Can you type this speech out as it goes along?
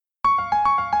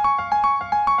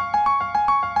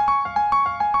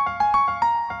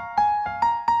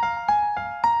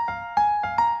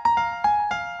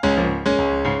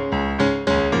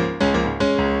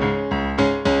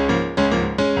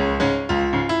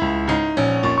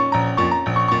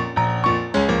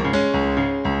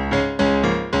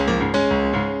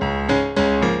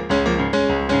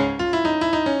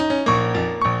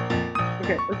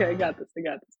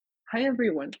Hi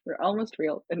everyone, we're almost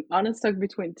real, an honest talk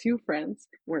between two friends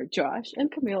where Josh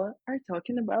and Camilla are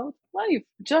talking about life.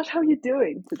 Josh, how you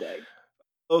doing today?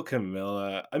 Oh,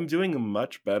 Camilla, I'm doing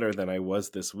much better than I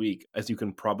was this week. As you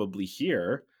can probably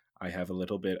hear, I have a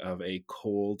little bit of a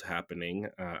cold happening.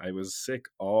 I was sick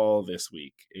all this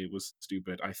week. It was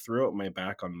stupid. I threw out my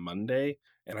back on Monday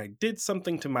and I did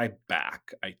something to my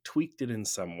back. I tweaked it in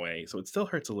some way. So it still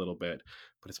hurts a little bit,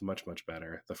 but it's much, much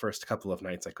better. The first couple of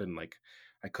nights I couldn't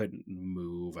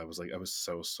move. I was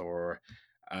so sore.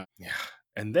 Yeah.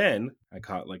 And then I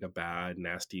caught like a bad,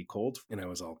 nasty cold and I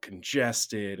was all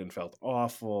congested and felt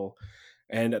awful.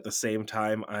 And at the same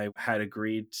time, I had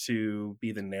agreed to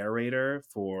be the narrator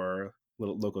for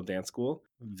little local dance school,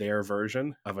 their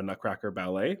version of a Nutcracker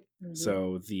ballet. Mhm.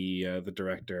 So the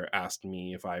director asked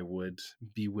me if I would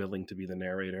be willing to be the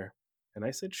narrator, and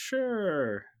I said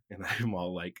sure. And I'm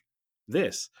all like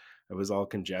this. I was all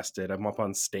congested. I'm up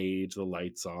on stage, the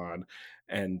lights on,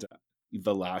 and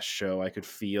the last show I could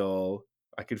feel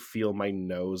my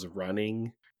nose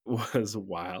running. Was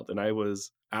wild. And I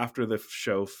was after the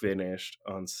show finished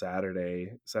on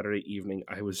Saturday evening,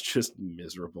 I was just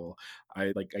miserable.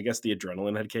 I guess the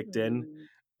adrenaline had kicked in Mm.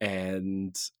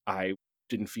 and I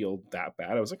didn't feel that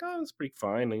bad. I was like, oh, it's pretty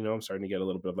fine. You know, I'm starting to get a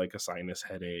little bit of like a sinus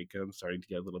headache. I'm starting to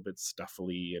get a little bit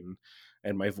stuffily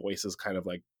and my voice is kind of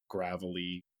like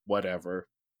gravelly, whatever.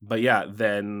 But yeah,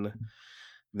 then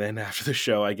after the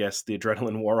show, I guess the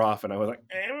adrenaline wore off, and I was like,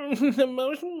 I'm the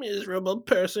most miserable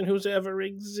person who's ever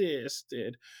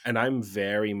existed. And I'm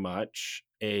very much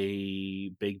a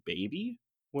big baby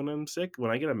when I'm sick.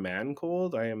 When I get a man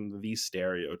cold, I am the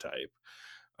stereotype.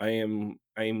 I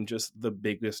am just the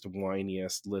biggest,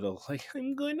 whiniest little like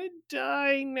I'm gonna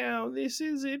die now. This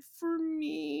is it for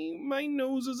me. My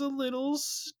nose is a little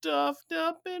stuffed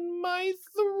up and my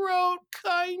throat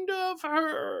kind of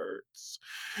hurts.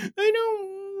 I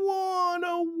don't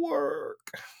wanna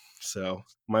work. So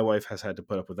my wife has had to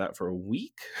put up with that for a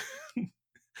week.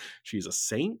 She's a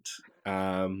saint.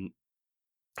 Um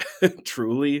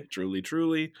truly, truly,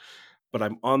 truly. But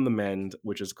I'm on the mend,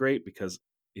 which is great because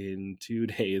in 2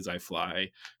 days I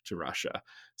fly to Russia.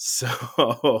 So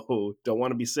don't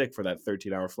want to be sick for that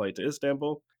 13-hour flight to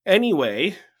Istanbul.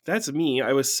 Anyway, that's me.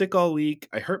 I was sick all week.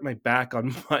 I hurt my back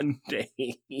on Monday.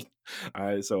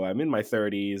 So I'm in my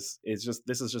 30s.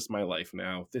 This is just my life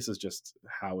now. This is just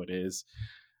how it is.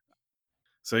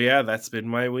 So yeah, that's been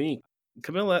my week.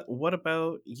 Camilla, what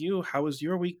about you? How has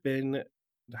your week been?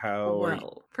 How are you?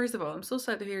 Well, first of all, I'm so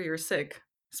sad to hear you're sick.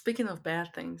 Speaking of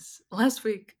bad things, last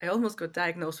week I almost got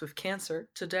diagnosed with cancer.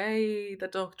 Today, the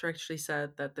doctor actually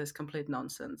said that there's complete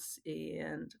nonsense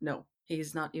and no,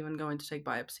 he's not even going to take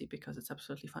biopsy because it's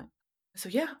absolutely fine. So,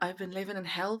 yeah, I've been living in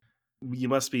hell. You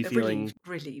must be feeling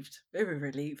Relieved, very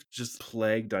relieved. just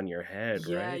plagued on your head,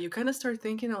 Yeah, right? you kind of start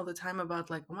thinking all the time about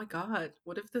like, oh my god,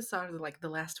 what if this are like the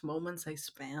last moments I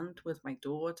spent with my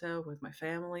daughter, with my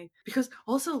family? Because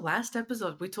also last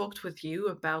episode we talked with you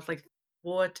about like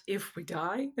what if we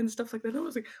die and stuff like that. I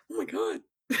was like, oh my god,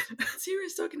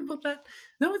 serious talking about that.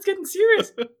 Now it's getting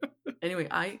serious. Anyway,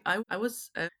 I was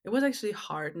it was actually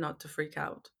hard not to freak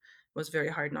out. It was very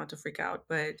hard not to freak out,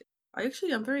 but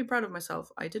I'm very proud of myself.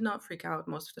 I did not freak out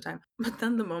most of the time. But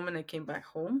then the moment I came back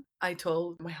home, I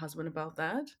told my husband about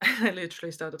that. I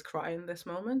literally started crying this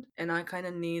moment, and I kind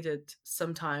of needed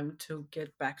some time to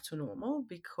get back to normal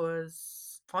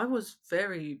because I was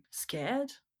very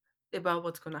scared about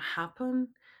what's going to happen,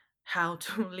 how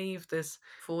to leave this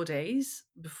 4 days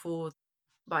before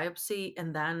biopsy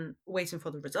and then waiting for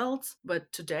the results.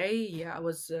 But today, yeah, I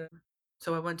was.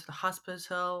 So I went to the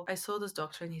hospital. I saw this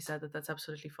doctor and he said that that's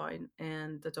absolutely fine.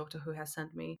 And the doctor who has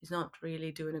sent me is not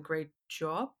really doing a great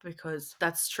job because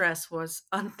that stress was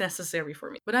unnecessary for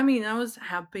me. But I mean, I was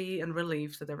happy and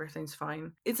relieved that everything's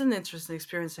fine. It's an interesting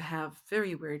experience to have.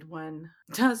 Very weird when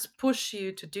it does push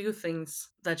you to do things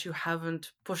that you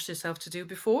haven't pushed yourself to do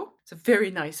before. It's a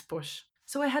very nice push.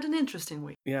 So I had an interesting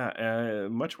week. Yeah,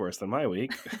 much worse than my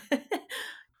week. Yeah.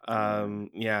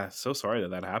 Yeah, so sorry that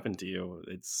that happened to you.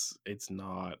 It's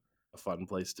not a fun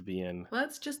place to be in.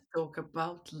 Let's just talk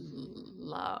about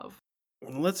love.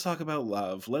 Let's talk about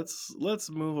love. Let's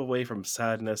move away from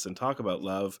sadness and talk about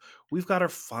love. We've got our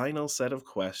final set of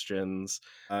questions,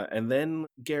 and then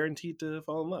guaranteed to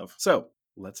fall in love. So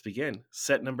let's begin.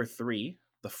 Set number 3,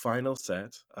 the final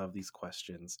set of these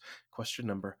questions. Question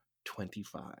number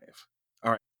 25.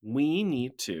 All right. We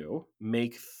need to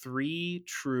make 3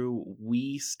 true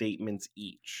we statements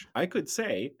each. I could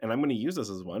say, and I'm going to use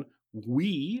this as one,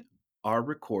 we are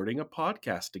recording a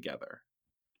podcast together,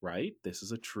 right? This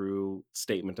is a true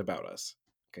statement about us.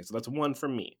 Okay, so that's one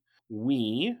from me.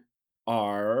 We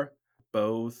are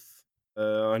both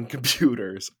On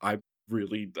computers. I'm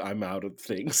out of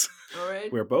things. All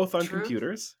right. We're both on True.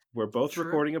 computers. We're both True.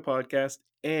 recording a podcast,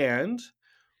 and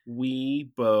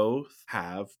we both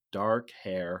have dark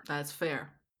hair. That's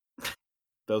fair.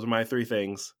 Those are my three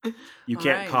things. You All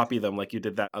can't right. copy them like you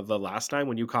did that the last time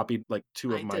when you copied like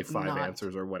two of I my did five not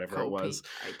answers or whatever it was.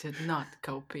 copy. I did not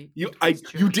copy. You It I was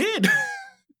you yours. did.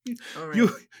 All you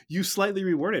right. you slightly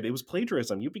reworded. It was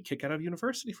plagiarism. You'd be kicked out of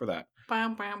university for that.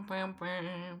 Bam, bam, bam,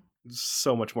 bam.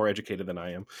 So much more educated than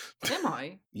I am. Am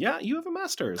I? Yeah, you have a I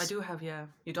master's. do have, yeah.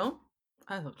 You don't?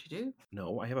 I thought you do.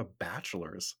 No, I have a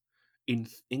bachelor's in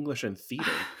English and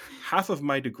theater. Half of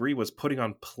my degree was putting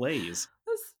on plays.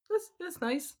 That's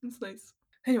nice. That's nice.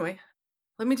 Anyway,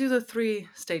 let me do the three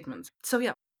statements. So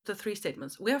yeah, the three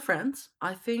statements. We are friends.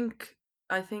 I think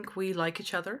we like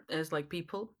each other as like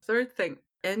people. Third thing,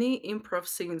 any improv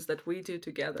scenes that we do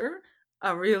together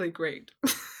are really great.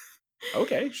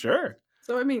 Okay, sure.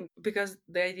 So I mean, because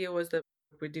the idea was that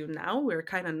we do now, we're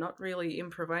kind of not really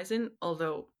improvising,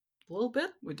 although a little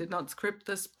bit. We did not script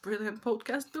this brilliant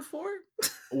podcast before.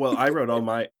 Well, I wrote all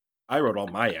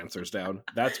my answers down.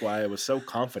 That's why I was so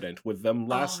confident with them All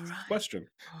last right. question.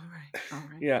 All right. All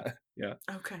right. Yeah, yeah.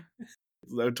 Okay.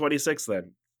 26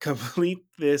 then. Complete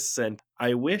this sentence.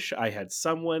 I wish I had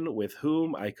someone with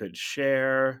whom I could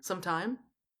share. Some time.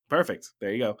 Perfect.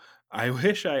 There you go. I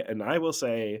will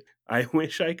say, I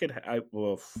wish I could,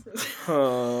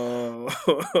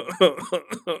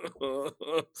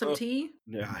 Some tea.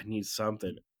 yeah, I need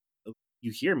something.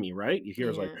 You hear me, right? You hear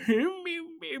us like,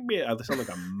 Yeah. I sound like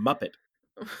a Muppet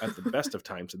at the best of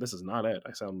times, and this is not it.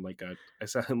 I sound like a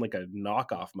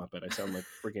knockoff Muppet. I sound like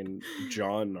freaking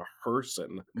John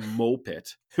Herson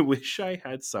Mopit. I wish I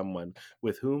had someone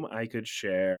with whom I could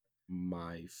share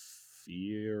my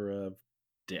fear of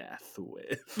death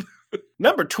with.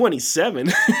 Number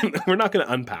 27. We're not going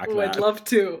to unpack Oh, that. I'd love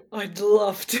to. I'd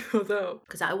love to though,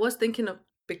 because I was thinking of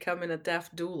becoming a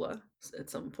deaf doula at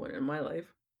some point in my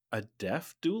life. A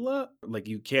deaf doula? Like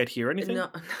you can't hear anything? No,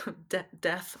 no,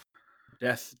 death.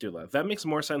 Death doula. That makes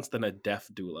more sense than a deaf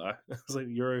doula. It's like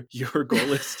your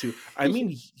goal is to. I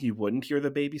mean, you wouldn't hear the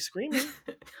baby screaming.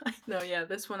 I know, yeah.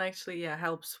 This one actually, yeah,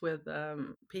 helps with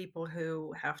people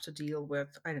who have to deal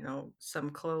with, I don't know, some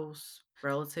close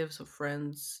relatives or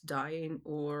friends dying,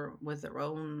 or with their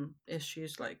own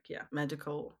issues, like yeah,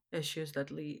 medical issues that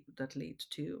lead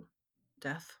to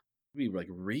death. It'd be like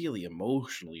really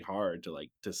emotionally hard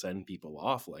to send people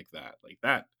off like that. Like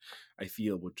that, I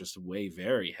feel would just weigh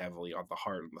very heavily on the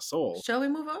heart and the soul. Shall we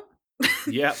move on?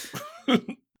 Yep.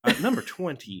 Number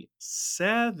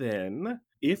 27.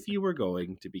 If you were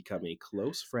going to become a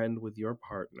close friend with your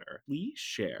partner, please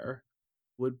share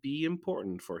would be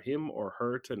important for him or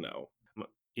her to know.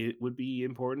 It would be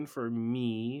important for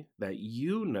me that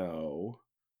you know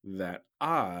that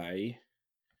I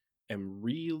am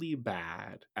really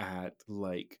bad at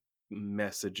like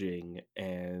messaging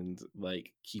and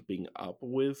like keeping up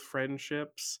with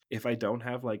friendships. If I don't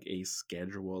have like a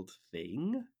scheduled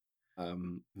thing,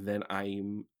 then I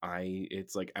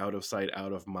it's like out of sight,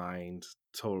 out of mind,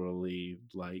 totally.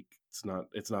 Like it's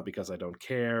not because I don't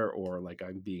care or like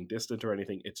I'm being distant or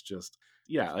anything. It's just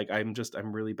yeah, like I'm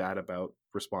really bad about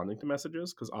responding to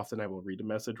messages because often I will read a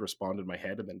message, respond in my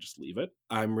head, and then just leave it.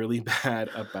 I'm really bad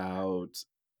about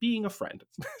being a friend,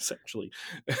 essentially.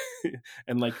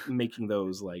 And like making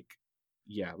those like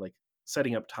yeah, like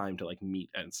setting up time to like meet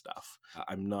and stuff.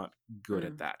 I'm not good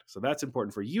at Mm. that. So that's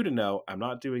important for you to know. I'm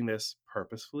not doing this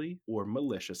purposefully or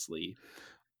maliciously.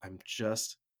 I'm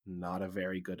just not a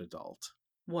very good adult.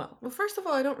 Well, first of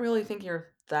all, I don't really think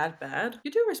you're that bad.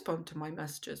 You do respond to my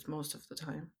messages most of the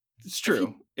time. It's If true.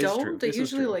 you It's true. don't, This is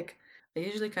true. they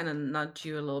usually kind of nudge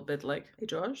you a little bit, like, "Hey,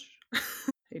 Josh,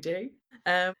 hey, Jay."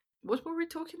 Um, what were we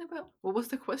talking about? What was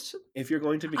the question? If you're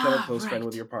going to become a Ah, close friend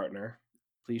with right. your partner,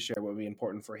 please share what would be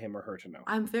important for him or her to know.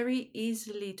 I'm very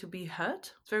easily to be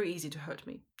hurt. It's very easy to hurt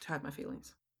me, to hurt my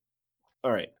feelings.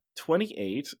 All right.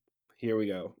 28. Here we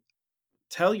go.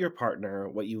 Tell your partner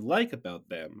what you like about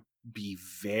them. Be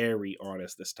very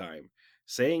honest this time,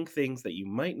 saying things that you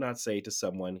might not say to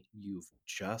someone you've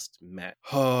just met.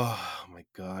 Oh my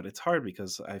god, it's hard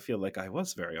because I feel like I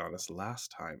was very honest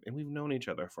last time and we've known each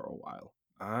other for a while.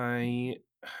 I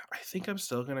think I'm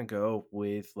still going to go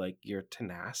with like your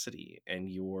tenacity and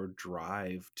your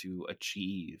drive to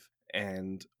achieve.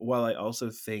 And while I also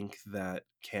think that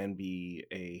can be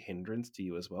a hindrance to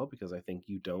you as well, because I think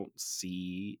you don't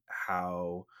see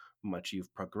how much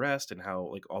you've progressed and how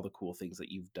like all the cool things that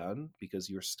you've done because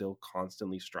you're still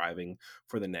constantly striving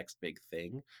for the next big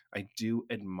thing. I do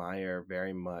admire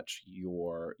very much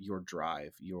your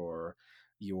drive,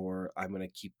 I'm going to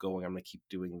keep going. I'm going to keep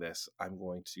doing this. I'm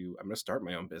going to start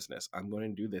my own business. I'm going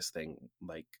to do this thing.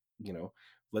 Like,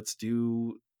 let's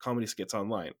do comedy skits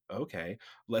online. Okay.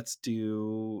 Let's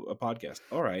do a podcast.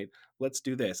 All right. Let's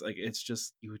do this. Like, it's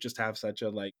just, you just have such a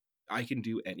like, I can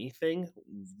do anything.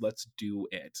 Let's do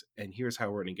it. And here's how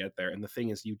we're going to get there. And the thing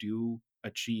is, you do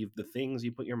achieve the things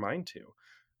you put your mind to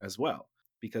as well,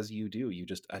 because you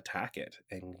just attack it,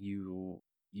 and you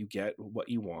get what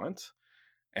you want,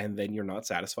 and then you're not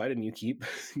satisfied, and you keep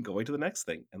going to the next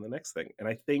thing and the next thing. And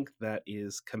I think that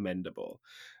is commendable.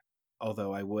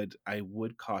 Although I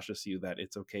would cautious you that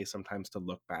it's okay sometimes to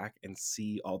look back and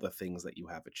see all the things that you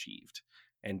have achieved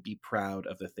and be proud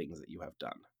of the things that you have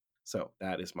done. So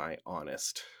that is my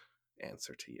honest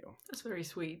answer to you. That's very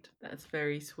sweet. That's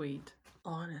very sweet.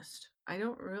 Honest. I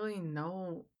don't really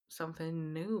know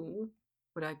something new,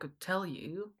 but I could tell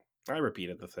you. I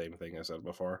repeated the same thing I said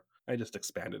before. I just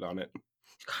expanded on it.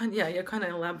 Yeah, you kind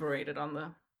of elaborated on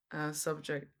the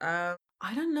subject. I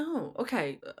don't know.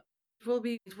 Okay,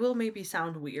 it will maybe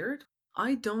sound weird.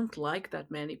 I don't like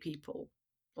that many people.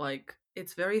 Like,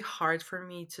 it's very hard for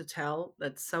me to tell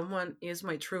that someone is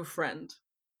my true friend.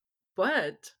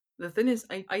 But the thing is,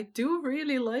 I do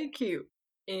really like you.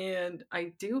 And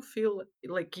I do feel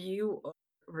like you are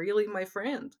really my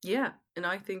friend. Yeah. And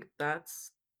I think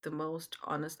that's the most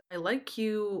honest. I like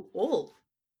you all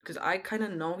because I kind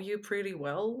of know you pretty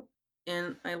well.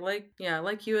 And I like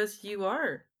you as you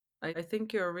are. I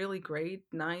think you're really great,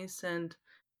 nice, and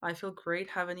I feel great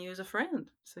having you as a friend.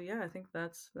 So yeah, I think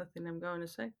that's the thing I'm going to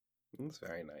say. It's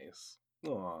very nice.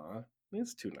 Aw,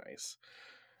 it's too nice.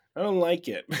 I don't like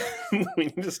it. We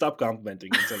need to stop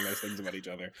complimenting and saying nice things about each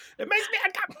other. It makes me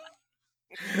uncomfortable.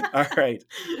 All right.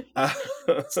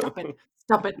 Stop it.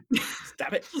 Stop it.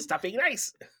 Stop it. Stop being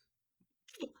nice.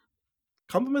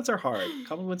 Compliments are hard.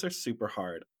 Compliments are super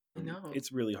hard. I know.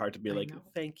 It's really hard to be I like, know.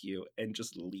 thank you, and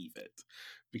just leave it,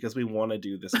 because we want to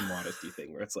do this modesty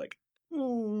thing where it's like,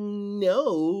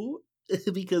 no,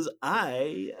 because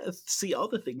I see all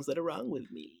the things that are wrong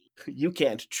with me. You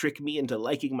can't trick me into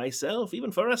liking myself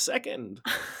even for a second.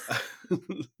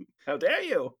 How dare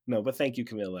you? No, but thank you,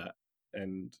 Camilla.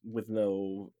 And with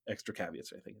no extra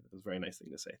caveats, I think it was a very nice thing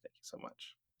to say. Thank you so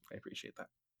much. I appreciate that.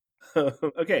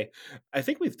 Okay, I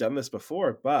think we've done this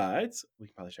before, but we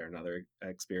can probably share another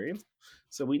experience.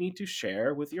 So we need to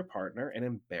share with your partner an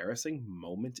embarrassing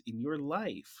moment in your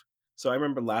life. So I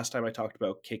remember last time I talked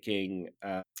about kicking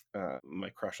my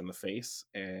crush in the face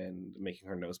and making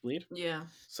her nose bleed. Yeah.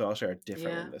 So I'll share a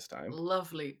different Yeah. one this time.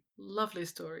 Lovely. Lovely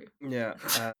story. Yeah.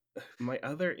 My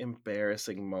other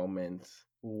embarrassing moment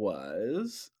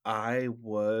was I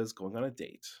was going on a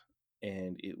date,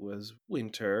 and it was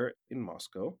winter in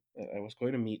Moscow. And I was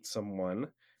going to meet someone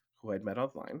who I'd met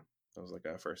online. It was like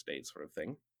a first date sort of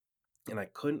thing. And I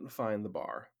couldn't find the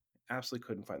bar. Absolutely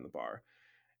couldn't find the bar.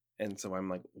 And so I'm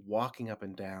like walking up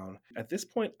and down. At this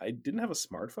point, I didn't have a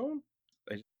smartphone.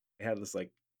 I had this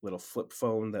like little flip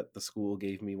phone that the school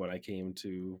gave me when I came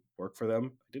to work for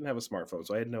them. I didn't have a smartphone,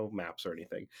 so I had no maps or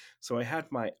anything. So I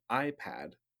had my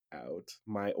iPad out,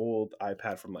 my old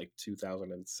iPad from like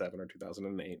 2007 or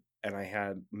 2008, and I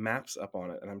had maps up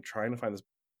on it. And I'm trying to find this.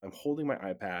 I'm holding my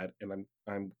iPad, and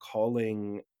I'm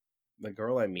calling the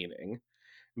girl I'm meeting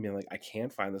and being like, I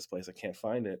can't find this place. I can't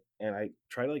find it. And I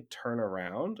try to like turn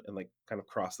around and like kind of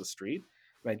cross the street.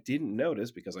 And I didn't notice,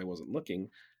 because I wasn't looking,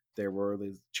 there were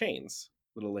these chains,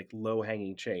 little like low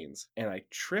hanging chains. And I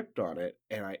tripped on it,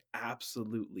 and I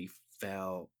absolutely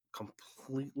fell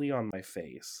completely on my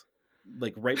face,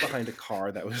 like right behind a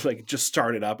car that was like just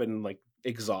started up, and like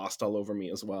exhaust all over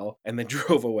me as well. And then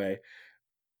drove away.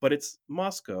 But it's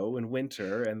Moscow in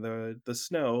winter, and the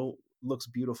snow looks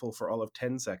beautiful for all of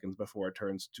 10 seconds before it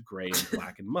turns to gray and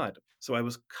black and mud. So I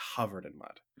was covered in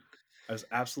mud. I was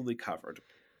absolutely covered.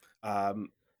 Um,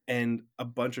 and a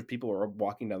bunch of people were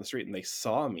walking down the street, and they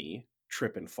saw me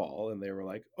trip and fall, and they were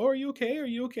like, "Oh, are you okay? Are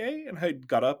you okay?" And I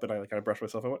got up, and I like kind of brushed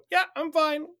myself and went, "Yeah, I'm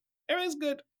fine. Everything's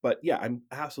good." But yeah, I'm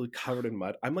absolutely covered in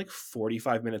mud. I'm like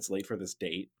 45 minutes late for this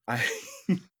date.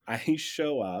 I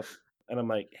show up, and I'm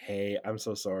like, "Hey, I'm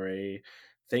so sorry.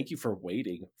 Thank you for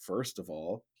waiting, first of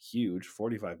all. Huge,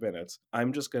 45 minutes.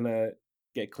 I'm just gonna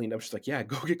get cleaned up." She's like, "Yeah,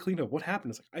 go get cleaned up. What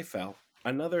happened?" It's like, I fell.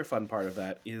 Another fun part of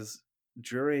that is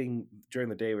during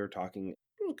the day we were talking,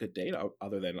 good date,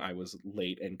 other than I was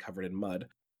late and covered in mud.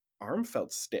 Arm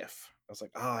felt stiff. I was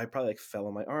like, "Oh, I probably like fell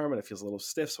on my arm, and it feels a little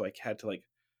stiff." So I had to like,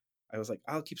 I was like,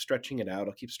 "I'll keep stretching it out.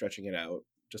 I'll keep stretching it out,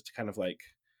 just to kind of like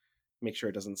make sure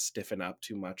it doesn't stiffen up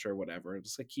too much or whatever."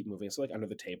 Just like keep moving. So like under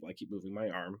the table, I keep moving my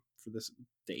arm for this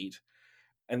date.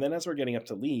 And then as we're getting up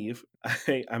to leave,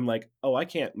 I'm like, "Oh, I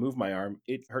can't move my arm.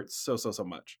 It hurts so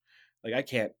much."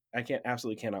 Like I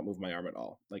absolutely cannot move my arm at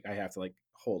all. Like I have to like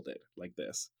hold it like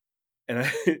this. And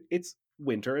it's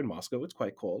winter in Moscow. It's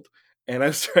quite cold. And I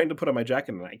was trying to put on my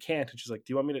jacket and I can't. And she's like,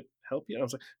 "Do you want me to help you?" And I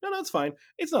was like, "No, no, it's fine.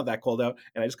 It's not that cold out."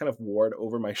 And I just kind of wore it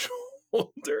over my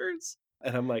shoulders.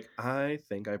 And I'm like, I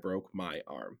think I broke my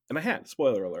arm. And I had,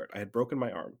 spoiler alert, I had broken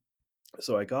my arm.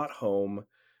 So I got home.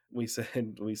 We said,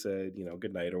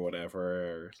 good night or whatever.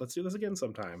 Or, let's do this again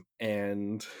sometime.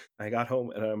 And I got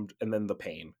home and then the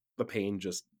pain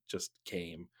just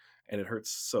came and it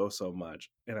hurts so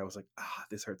much. And I was like,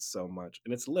 this hurts so much.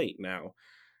 And it's late now.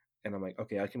 And I'm like,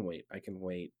 okay, I can wait. I can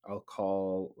wait. I'll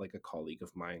call like a colleague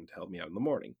of mine to help me out in the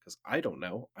morning because I don't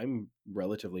know. I'm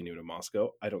relatively new to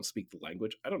Moscow. I don't speak the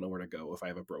language. I don't know where to go if I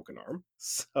have a broken arm.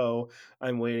 So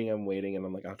I'm waiting, and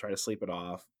I'm like, I'll try to sleep it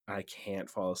off. I can't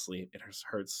fall asleep. It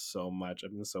hurts so much.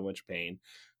 I'm in so much pain.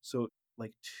 So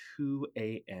like 2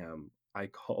 a.m., I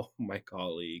call my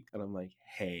colleague and I'm like,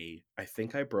 hey, I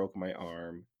think I broke my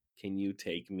arm. Can you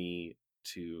take me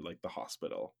to like the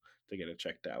hospital to get it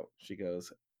checked out? She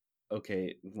goes,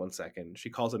 okay, 1 second. She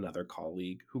calls another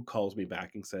colleague who calls me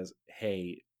back and says,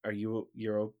 hey, you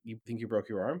think you broke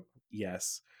your arm?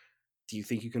 Yes. Do you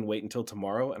think you can wait until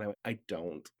tomorrow? And I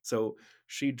don't. So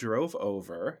she drove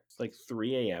over like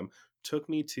 3 a.m., took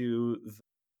me to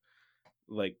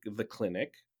like the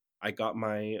clinic. I got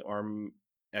my arm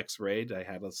x-rayed. I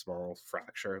had a small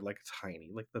fracture, like tiny,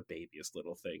 like the babyest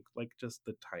little thing, like just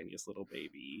the tiniest little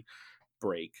baby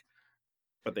break.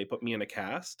 But they put me in a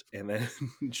cast and then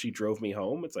she drove me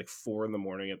home. It's like 4 in the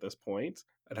morning at this point.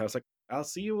 And I was like, I'll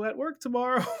see you at work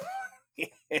tomorrow.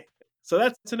 So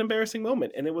that's an embarrassing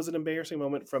moment. And it was an embarrassing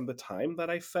moment from the time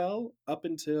that I fell up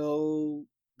until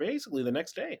basically the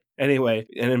next day. Anyway,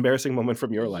 an embarrassing moment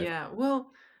from your life. Yeah,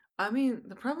 well, I mean,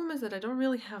 the problem is that I don't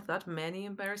really have that many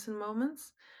embarrassing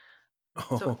moments.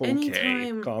 So Okay,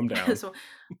 anytime, calm down. so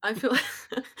I feel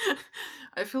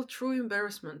I feel true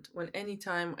embarrassment when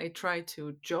anytime I try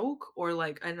to joke or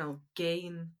like I don't know,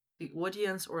 gain the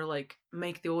audience or like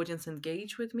make the audience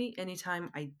engage with me.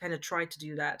 Anytime I kind of try to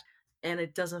do that and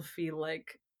it doesn't feel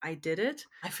like I did it,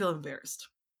 I feel embarrassed.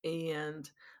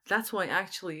 And that's why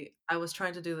actually I was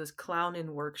trying to do this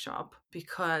clowning workshop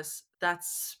because that's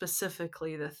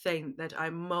specifically the thing that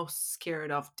I'm most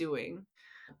scared of doing,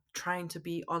 trying to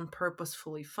be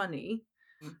unpurposefully funny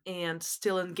and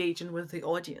still engaging with the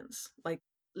audience, like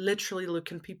literally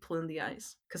looking people in the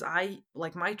eyes. Because I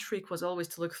like my trick was always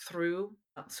to look through,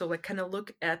 so like kind of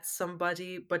look at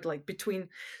somebody, but like between,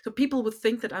 so people would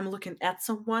think that I'm looking at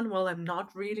someone while I'm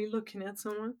not really looking at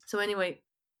someone. So anyway,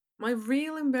 my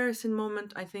real embarrassing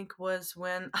moment, I think, was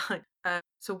when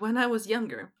so when I was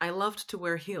younger, I loved to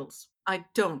wear heels. I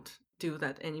don't do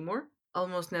that anymore,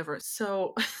 almost never.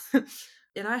 So,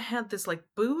 and I had this like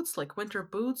boots, like winter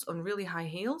boots on really high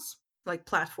heels, like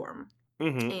platform.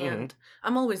 Mm-hmm, mm-hmm. And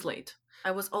I'm always late.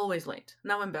 I was always late.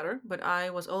 Now I'm better, but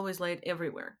I was always late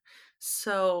everywhere.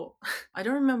 So I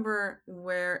don't remember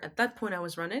where at that point I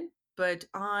was running, but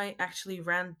I actually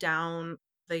ran down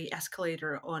the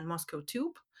escalator on Moscow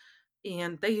Tube,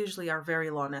 and they usually are very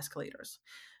long escalators.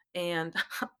 And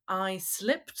I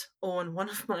slipped on one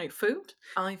of my foot.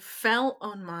 I fell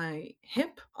on my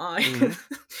hip. I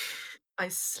Mm-hmm. I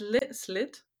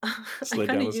slid. I Slid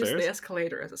kind down of the used the stairs.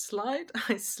 escalator as a slide.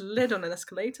 I slid on an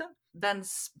escalator, then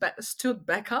stood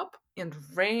back up and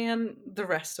ran the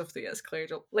rest of the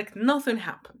escalator like nothing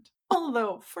happened.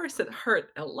 Although first it hurt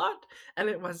a lot and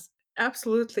it was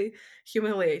absolutely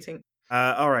humiliating.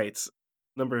 All right.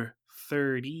 Number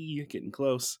 30, getting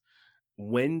close.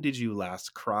 When did you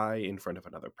last cry in front of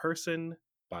another person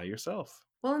by yourself?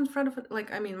 Well, in front of it,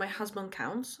 like, I mean, my husband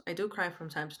counts. I do cry from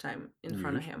time to time in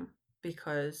front of Huge. him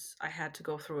because I had to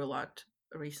go through a lot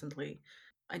recently.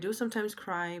 I do sometimes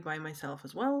cry by myself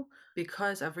as well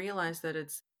because I've realized that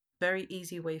it's a very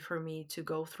easy way for me to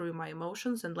go through my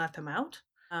emotions and let them out,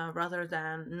 rather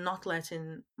than not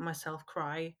letting myself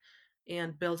cry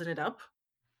and building it up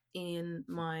in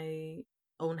my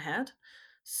own head.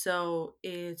 So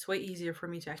it's way easier for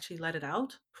me to actually let it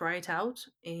out, cry it out,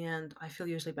 and I feel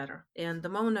usually better. And the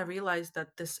moment I realized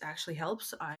that this actually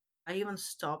helps, I even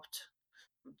stopped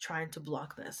trying to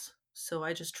block this. So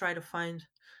I just try to find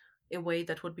a way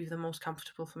that would be the most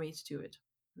comfortable for me to do it.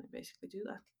 And I basically do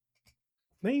that.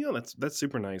 There you go. That's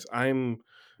super nice. I'm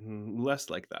less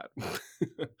like that.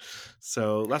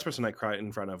 So last person I cried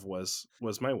in front of was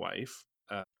my wife,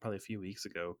 probably a few weeks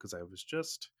ago because I was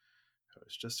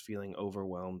just feeling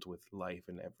overwhelmed with life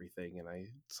and everything, and I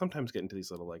sometimes get into these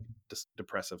little like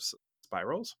depressive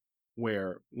spirals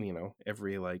where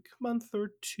every like month or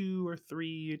two or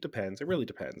three, it depends. It really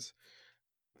depends.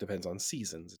 depends on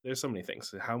seasons. There's so many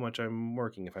things. How much I'm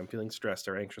working, if I'm feeling stressed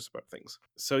or anxious about things.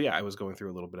 So yeah, I was going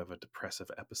through a little bit of a depressive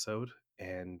episode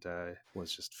and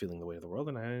was just feeling the weight of the world,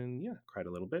 and I cried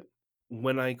a little bit.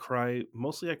 When I cry,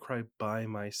 mostly I cry by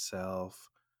myself.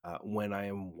 When I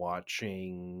am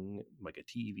watching like a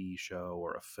TV show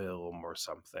or a film or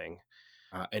something.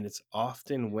 And it's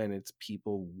often when it's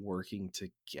people working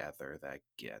together that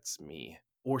gets me,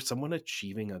 or someone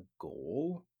achieving a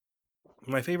goal.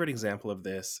 My favorite example of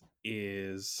this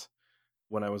is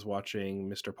when I was watching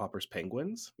Mr. Popper's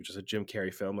Penguins, which is a Jim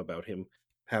Carrey film about him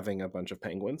having a bunch of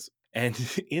penguins. And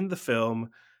in the film,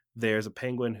 there's a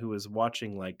penguin who is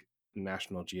watching like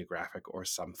National Geographic or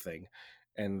something,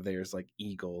 and there's like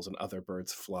eagles and other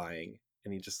birds flying,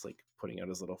 and he just like putting out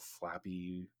his little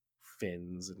flappy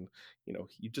fins, and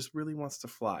he just really wants to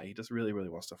fly. He just really, really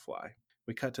wants to fly.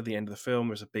 We cut to the end of the film.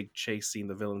 There's a big chase scene.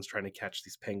 The villain's trying to catch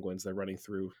these penguins. They're running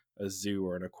through a zoo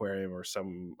or an aquarium or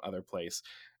some other place,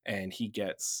 and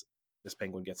this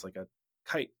penguin gets like a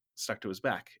kite stuck to his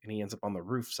back, and he ends up on the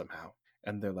roof somehow.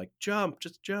 And they're like, jump,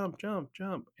 just jump, jump,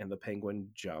 jump. And the penguin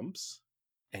jumps,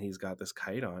 and he's got this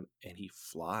kite on, and he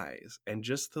flies. And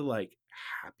just the like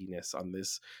happiness on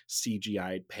this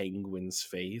CGI'd penguin's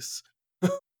face.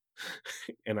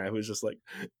 And I was just like,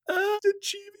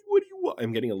 achieving, what do you want?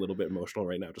 I'm getting a little bit emotional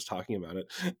right now just talking about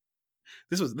it.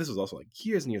 This was also like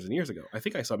years and years and years ago. I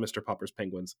think I saw Mr. Popper's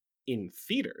Penguins in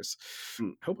theaters.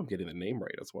 I hope I'm getting the name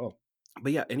right as well.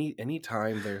 But yeah, any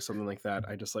time there's something like that,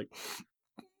 I just like,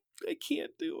 I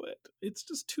can't do it. It's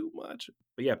just too much.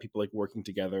 But yeah, people like working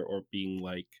together or being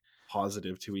like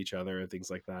positive to each other and things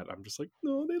like that. I'm just like,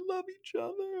 no, they love each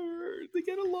other. They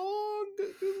get along.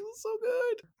 This is so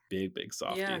good. Big Yeah,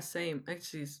 softy. same.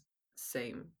 Actually,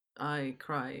 same. I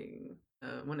cry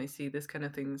when I see this kind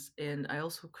of things, and I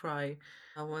also cry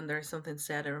when there's something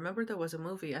sad. I remember there was a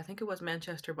movie. I think it was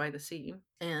Manchester by the Sea,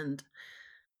 and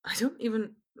I don't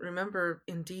even remember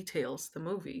in details the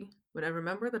movie, but I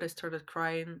remember that I started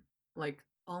crying like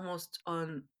almost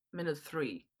on minute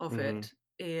 3 of Mm-hmm. it,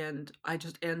 and I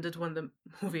just ended when the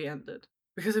movie ended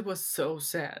because it was so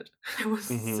sad. I was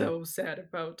Mm-hmm. so sad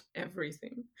about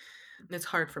everything. It's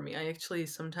hard for me. I actually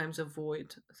sometimes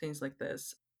avoid things like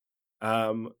this.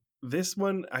 Um, this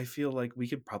one I feel like we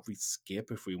could probably skip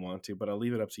if we want to, but I'll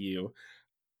leave it up to you.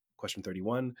 Question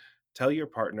 31. Tell your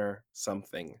partner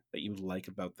something that you like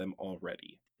about them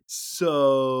already.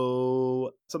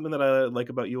 So, something that I like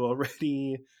about you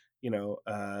already, you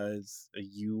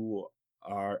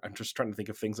are, I'm just trying to think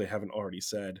of things I haven't already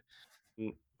said.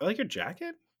 I like your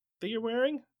jacket that you're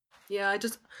wearing. Yeah, I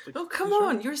just. Like, Oh, come you sure?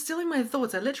 on! You're stealing my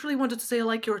thoughts. I literally wanted to say I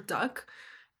like your duck.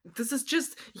 This is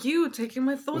just you taking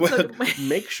my thoughts out Well, of my.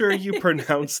 make sure you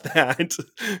pronounce that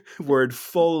word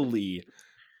fully.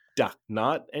 Duck,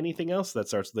 not anything else that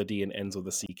starts with a D and ends with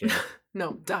a CK.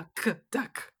 No, duck,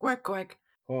 duck, quack, quack.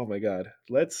 Oh my god.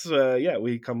 Let's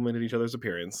we complimented each other's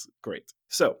appearance. Great.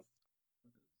 So,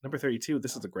 number 32,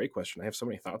 this is a great question. I have so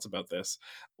many thoughts about this.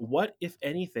 What, if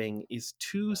anything, is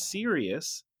too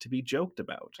serious to be joked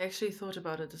about? I actually thought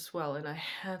about it as well, and I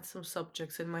had some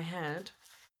subjects in my head,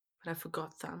 but I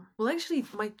forgot them. Well, actually,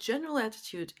 my general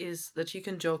attitude is that you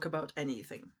can joke about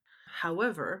anything.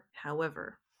 However,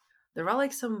 there are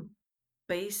like some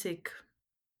basic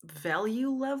value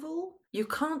level. You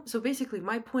can't. So basically,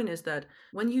 my point is that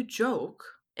when you joke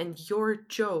and your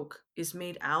joke is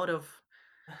made out of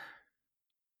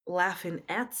laughing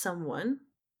at someone,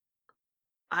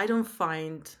 I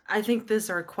think these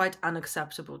are quite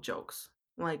unacceptable jokes.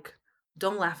 Like,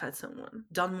 don't laugh at someone,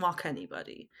 don't mock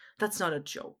anybody. That's not a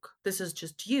joke. This is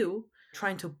just you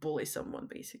trying to bully someone,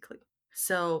 basically.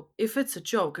 So, if it's a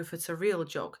joke, if it's a real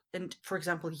joke, and for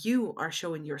example, you are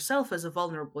showing yourself as a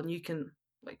vulnerable and you can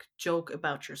like joke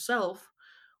about yourself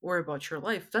or about your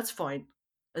life, that's fine.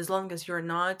 As long as you're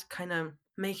not kind of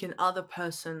making other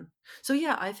person. So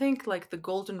yeah, I think like the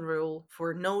golden rule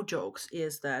for no jokes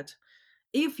is that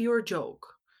if your joke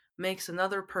makes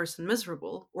another person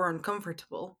miserable or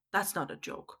uncomfortable, that's not a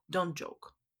joke. Don't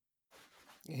joke.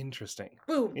 Interesting.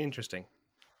 Boom. Interesting.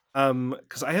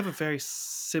 Because I have a very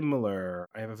similar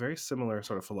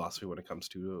sort of philosophy when it comes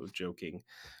to joking,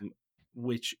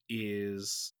 which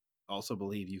is also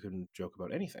believe you can joke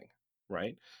about anything,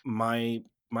 right? My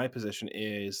position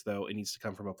is, though, it needs to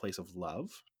come from a place of love,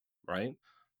 right?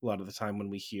 A lot of the time when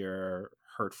we hear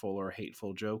hurtful or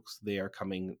hateful jokes, they are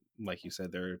coming, like you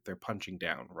said, they're punching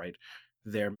down, right?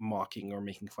 They're mocking or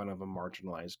making fun of a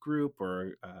marginalized group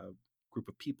or group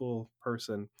of people,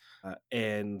 person,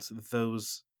 and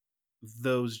those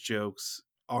jokes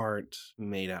aren't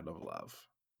made out of love,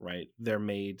 right? They're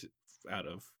made out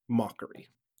of mockery.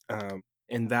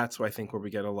 And that's why I think where we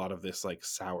get a lot of this like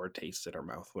sour taste in our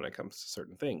mouth when it comes to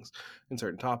certain things and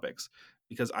certain topics.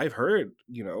 Because I've heard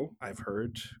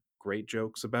great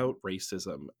jokes about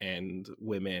racism and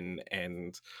women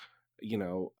and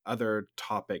other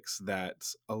topics that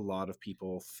a lot of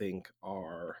people think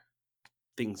are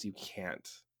things you can't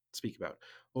speak about.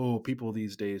 Oh, people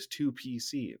these days too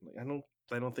PC. Like,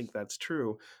 I don't think that's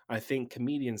true. I think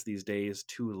comedians these days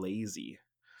too lazy.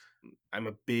 I'm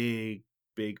a big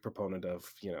proponent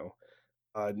of,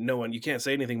 no one, you can't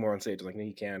say anything more on stage. Like, no,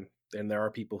 you can. And there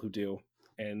are people who do,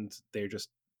 and they're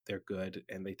good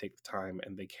and they take the time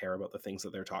and they care about the things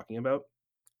that they're talking about.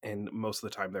 And most of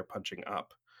the time they're punching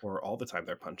up, or all the time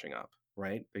they're punching up,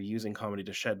 right? They're using comedy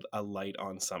to shed a light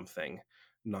on something,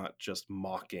 not just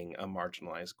mocking a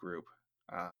marginalized group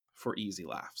for easy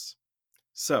laughs.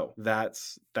 So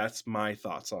that's my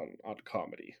thoughts on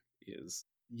comedy. Is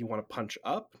you want to punch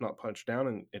up, not punch down,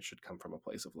 and it should come from a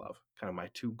place of love. Kind of my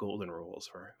two golden rules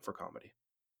for comedy.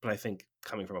 But I think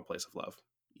coming from a place of love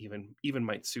even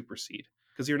might supersede,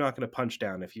 because you're not going to punch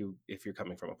down if you're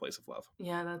coming from a place of love.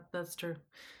 Yeah, that's true.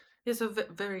 Yeah, so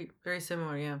very very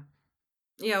similar. Yeah,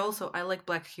 yeah. Also, I like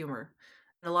black humor,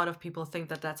 and a lot of people think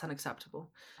that that's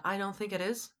unacceptable. I don't think it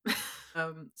is.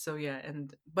 So yeah,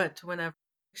 and but whenever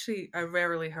actually, I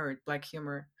rarely heard black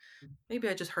humor. Maybe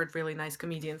I just heard really nice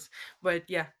comedians, but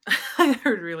yeah, I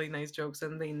heard really nice jokes,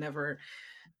 and they never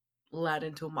led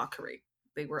into mockery.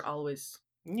 They were always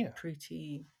Yeah,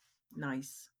 pretty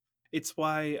nice. it's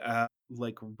why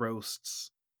like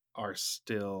roasts are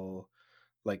still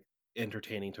like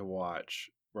entertaining to watch,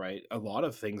 right? A lot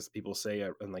of things people say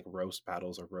in like roast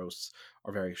battles or roasts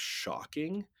are very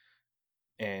shocking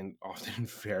and often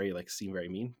very like seem very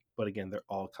mean, but again they're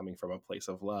all coming from a place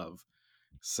of love.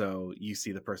 So you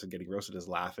see the person getting roasted is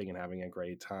laughing and having a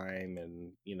great time,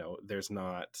 and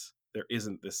there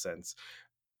isn't this sense.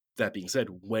 That being said,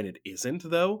 when it isn't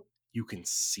though, you can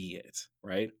see it,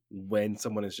 right? When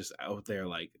someone is just out there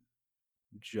like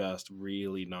just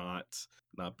really not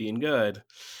being good,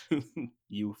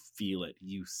 you feel it,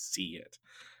 you see it.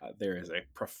 There is a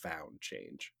profound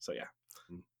change. So yeah,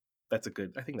 mm,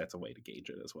 I think that's a way to gauge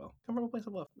it as well. Come from a place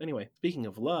of love. Anyway, speaking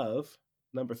of love,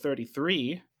 number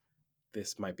 33,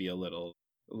 this might be a little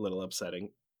upsetting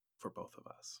for both of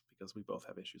us because we both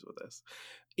have issues with this.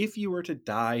 If you were to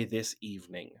die this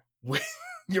evening,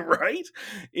 you're right.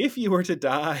 If you were to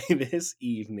die this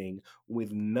evening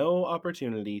with no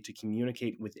opportunity to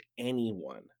communicate with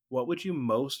anyone, what would you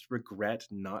most regret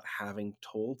not having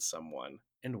told someone?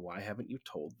 And why haven't you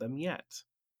told them yet?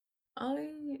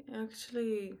 I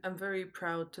actually am very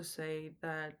proud to say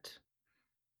that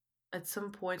at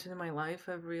some point in my life,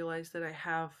 I've realized that I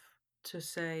have to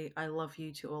say I love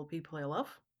you to all people I love.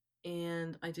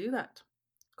 And I do that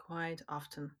quite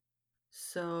often.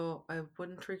 So I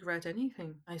wouldn't regret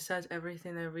anything. I said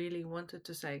everything I really wanted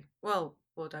to say. Well,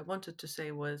 what I wanted to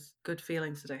say was good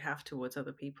feelings that I have towards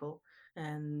other people.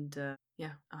 And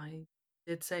yeah, I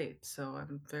did say it. So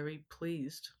I'm very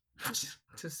pleased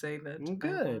to say that I won't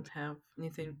Good. have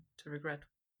anything to regret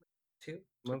too.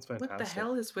 That's What the fantastic.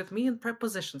 hell is with me and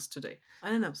prepositions today? I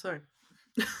don't know, sorry.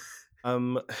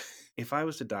 Um, if I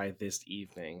was to die this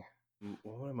evening,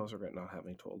 what would I most regret not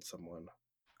having told someone?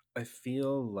 I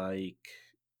feel like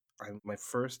my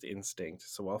first instinct,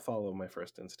 so I'll follow my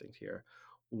first instinct here,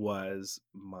 was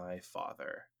my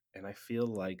father. And I feel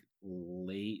like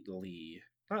lately,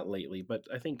 not lately, but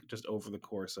I think just over the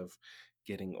course of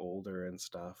getting older and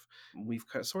stuff, we've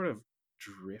sort of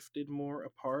drifted more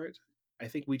apart. I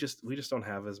think we just don't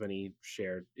have as many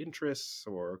shared interests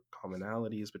or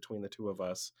commonalities between the two of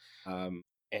us.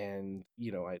 And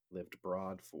I lived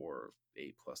abroad for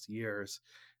 8+ years,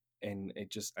 and it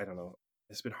just, I don't know,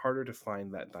 it's been harder to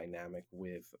find that dynamic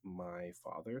with my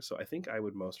father. So I think I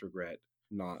would most regret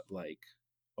not like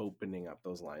opening up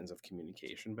those lines of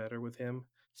communication better with him.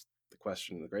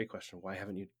 The great question, why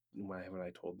haven't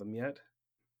I told them yet?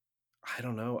 I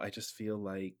don't know. I just feel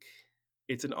like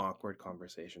it's an awkward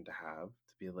conversation to have,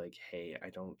 to be like, hey, I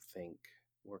don't think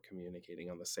we're communicating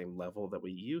on the same level that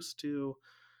we used to.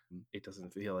 It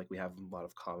doesn't feel like we have a lot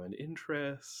of common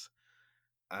interests.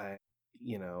 I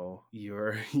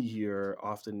you're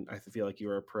often, I feel like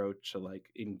your approach to like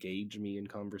engage me in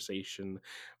conversation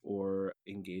or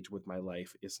engage with my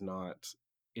life is not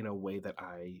in a way that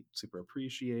I super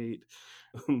appreciate.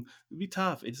 It'd be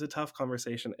tough. It's a tough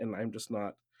conversation, and I'm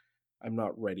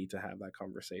not ready to have that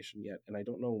conversation yet, and I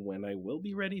don't know when I will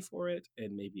be ready for it,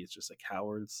 and maybe it's just a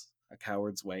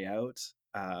coward's way out.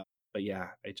 But yeah,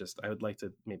 I would like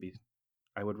to, maybe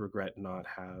I would regret not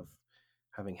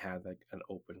having had like an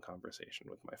open conversation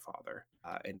with my father.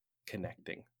 And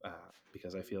connecting,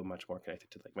 because I feel much more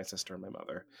connected to like my sister and my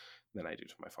mother than I do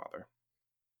to my father.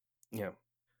 Yeah.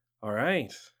 All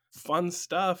right. Fun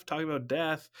stuff talking about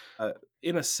death.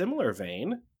 In a similar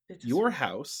vein, your Bittersweet.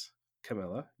 house,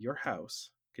 Camilla, your house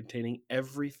containing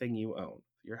everything you own.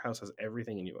 Your house has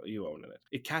everything you own in it.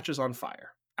 It catches on fire.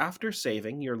 After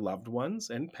saving your loved ones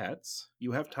and pets,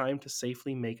 you have time to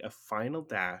safely make a final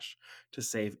dash to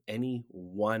save any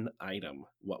one item.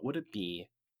 What would it be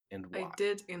and I why?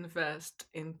 did invest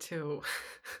into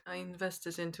I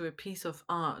invested into a piece of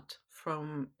art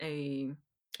from a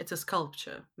it's a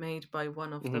sculpture made by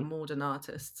one of the Hmm. modern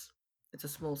artists. It's a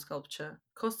small sculpture.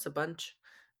 Costs a bunch.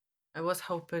 I was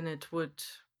hoping it would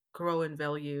grow in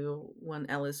value when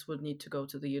Alice would need to go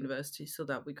to the university so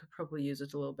that we could probably use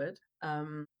it a little bit.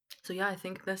 So yeah, I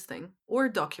think this thing or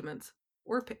documents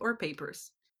or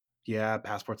papers. Yeah,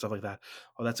 passport, stuff like that.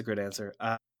 Oh, that's a great answer.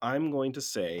 I'm going to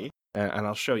say, and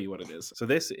I'll show you what it is. So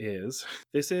this is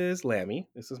Lammy.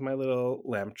 This is my little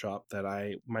lamb chop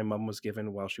that my mom was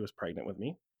given while she was pregnant with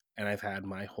me, and I've had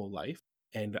my whole life.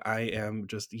 And I am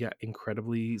just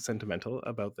incredibly sentimental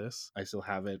about this. I still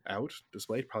have it out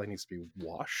displayed. Probably needs to be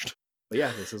washed. But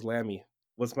yeah, this is Lammy.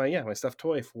 Was my stuffed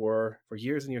toy for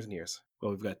years and years and years.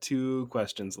 Well, we've got 2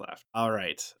 questions left. All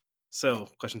right. So,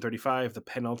 question 35, the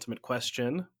penultimate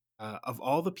question. Of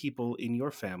all the people in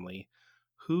your family,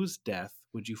 whose death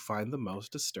would you find the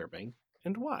most disturbing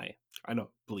and why? I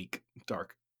know, bleak,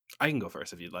 dark. I can go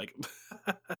first if you'd like.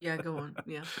 Yeah, go on.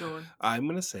 Yeah, go on. I'm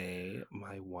going to say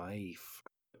my wife.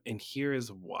 And here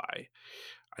is why.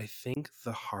 I think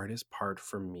the hardest part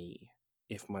for me,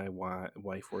 if my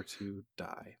wife were to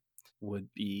die, would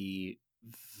be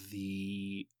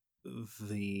the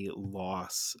the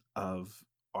loss of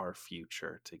our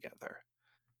future together.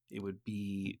 It would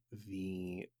be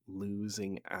the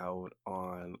losing out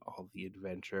on all the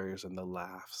adventures and the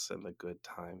laughs and the good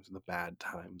times and the bad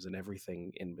times and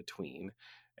everything in between,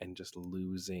 and just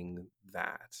losing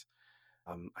that.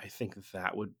 I think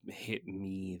that would hit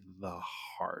me the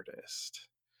hardest.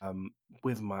 Um,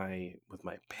 with my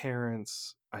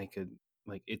parents, I could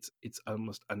like it's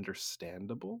almost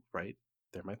understandable, right?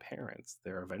 They're my parents.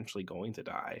 They're eventually going to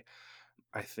die.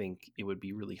 I think it would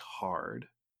be really hard,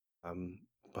 um,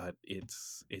 but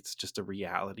it's just a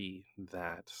reality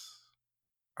that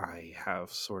I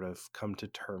have sort of come to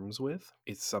terms with.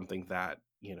 It's something that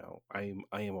I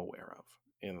am aware of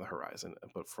in the horizon.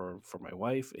 But for my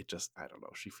wife, it just I don't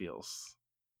know. She feels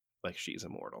like she's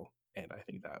immortal, and I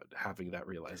think that having that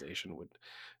realization would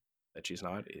that she's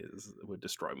not is would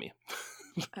destroy me.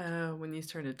 When you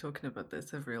started talking about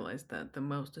this, I've realized that the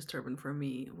most disturbing for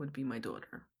me would be my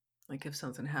daughter. Like if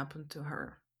something happened to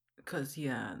her. Because,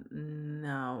 yeah,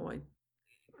 now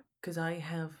because I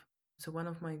have, so one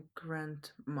of my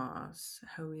grandmas,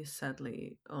 who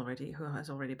has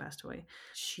already passed away,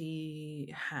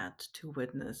 she had to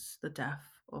witness the death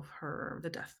of her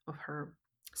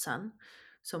son.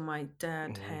 So my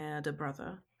dad Hmm. had a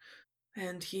brother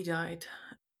and he died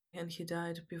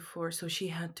before, so she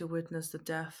had to witness the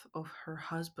death of her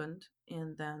husband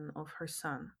and then of her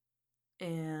son.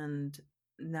 And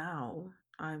now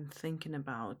I'm thinking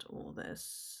about all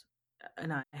this,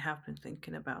 and I have been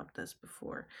thinking about this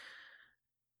before.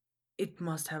 It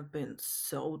must have been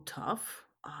so tough.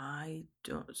 I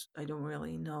don't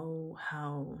really know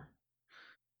how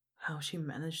she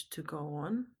managed to go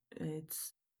on.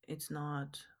 It's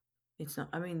not it's not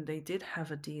I mean, they did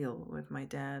have a deal with my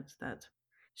dad that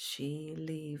she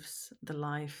leaves the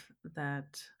life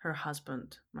that her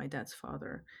husband, my dad's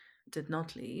father, did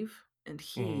not leave, and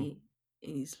Hmm.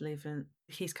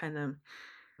 he's kind of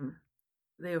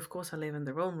they of course are living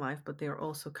their own life, but they are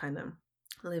also kind of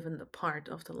living the part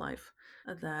of the life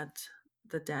that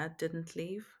the dad didn't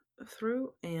leave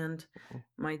through. And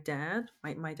my dad,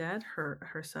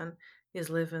 her son, is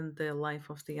living the life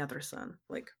of the other son,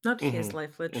 like not Hmm. his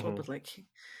life literal, Hmm. but like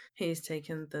he's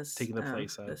taken Taking the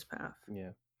place of, this path.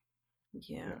 yeah,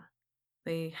 Yeah, yeah.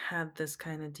 they had this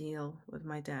kind of deal with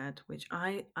my dad, which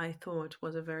I thought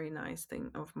was a very nice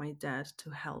thing of my dad to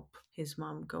help his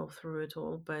mom go through it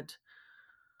all. But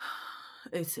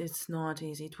it's not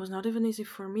easy. It was not even easy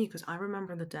for me because I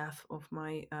remember the death of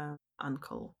my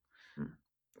uncle,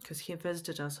 because he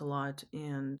visited us a lot,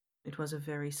 and it was a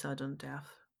very sudden death.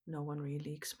 No one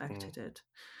really Mm. expected it.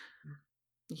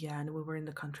 Yeah, and we were in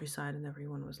the countryside, and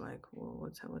everyone was like, "Well,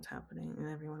 what's happening?" And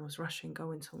everyone was rushing,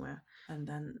 going somewhere. And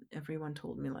then everyone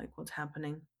told me like, "What's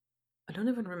happening?" I don't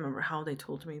even remember how they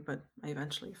told me, but I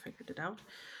eventually figured it out.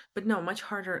 But no, much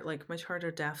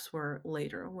harder deaths were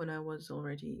later when I was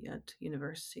already at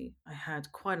university. I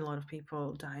had quite a lot of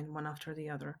people dying one after the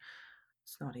other.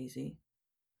 It's not easy.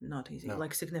 Not easy. No,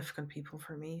 Like significant people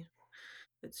for me.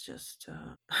 It's just,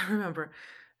 I remember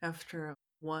after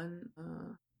one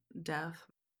death,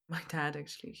 my dad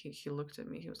actually, he looked at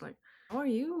me, he was like, "How are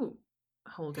you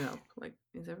holding up? Like,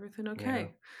 is everything Yeah.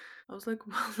 okay?" I was like,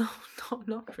 "Well, no, no,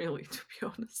 not really, to be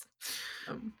honest."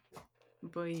 Um,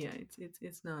 but yeah,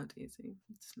 it's not easy.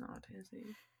 It's not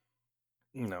easy.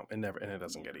 No, it never, and it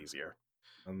doesn't get Yeah. easier.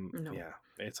 No. Yeah,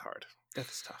 it's hard. Death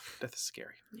is tough. Death is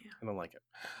scary. Yeah. I don't like it.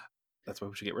 That's why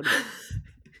we should get rid of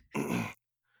it.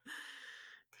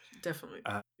 Definitely.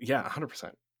 Yeah,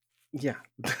 100%. Yeah.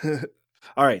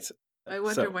 All right. I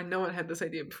wonder So, why no one had this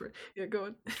idea before. Yeah, go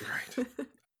on.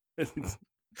 right.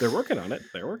 They're working on it.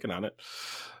 They're working on it.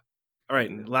 All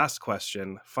right. No. Last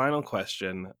question. Final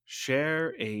question.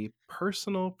 Share a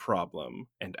personal problem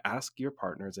and ask your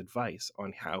partner's advice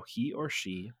on how he or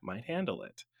she might handle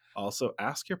it. Also,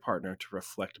 ask your partner to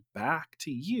reflect back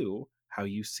to you how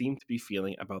you seem to be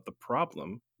feeling about the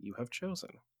problem you have chosen.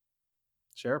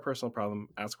 Share a personal problem,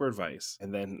 ask for advice,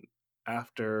 and then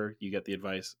after you get the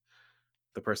advice,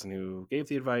 the person who gave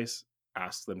the advice,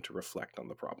 ask them to reflect on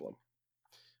the problem.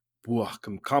 Whoa,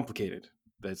 complicated.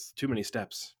 That's too many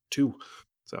steps. Two.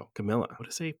 So, Camilla, what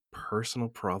is a personal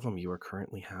problem you are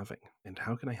currently having, and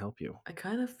how can I help you? I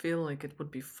kind of feel like it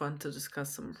would be fun to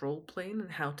discuss some role playing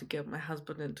and how to get my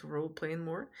husband into role playing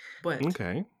more. But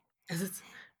Okay. as it's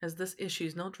as this issue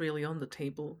is not really on the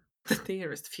table, the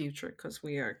nearest future, because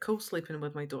we are co-sleeping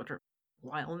with my daughter a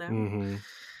while now. Mm-hmm.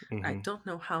 I Mm-hmm. don't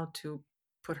know how to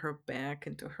put her back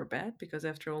into her bed because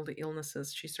after all the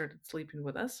illnesses, she started sleeping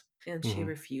with us, and she Mm-hmm.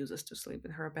 refuses to sleep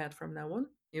in her bed from now on,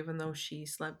 even though she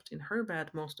slept in her bed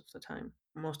most of the time,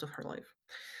 most of her life.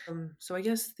 So I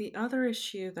guess the other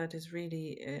issue that is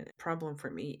really a problem for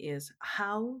me is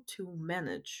how to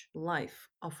manage life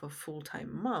of a full-time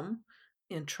mom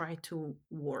and try to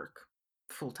work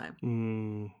full-time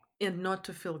Mm, and not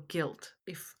to feel guilt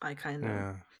if I kind of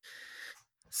yeah.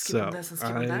 skip on So, this and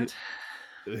skip on that.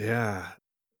 yeah.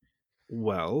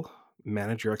 Well,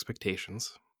 manage your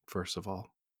expectations, first of all.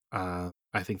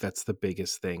 I think that's the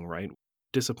biggest thing, right?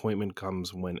 Disappointment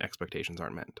comes when expectations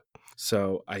aren't met.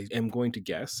 So I am going to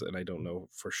guess, and I don't know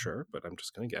for sure, but I'm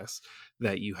just going to guess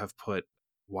that you have put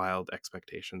wild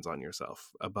expectations on yourself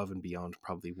above and beyond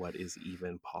probably what is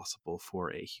even possible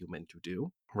for a human to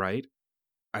do, right?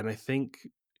 And I think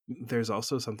there's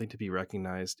also something to be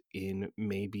recognized in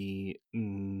maybe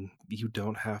you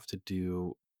don't have to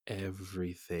do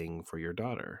everything for your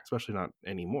daughter, especially not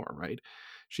anymore, right?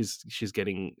 She's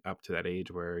getting up to that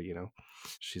age where,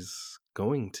 she's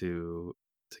going to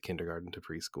kindergarten, to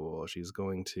preschool. She's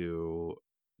going to,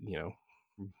 you know,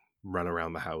 run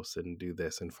around the house and do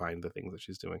this and find the things that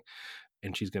she's doing,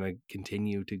 and she's going to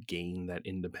continue to gain that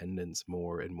independence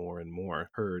more and more and more.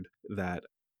 Heard that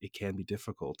it can be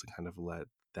difficult to kind of let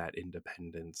that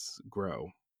independence grow.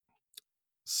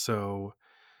 So,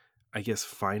 I guess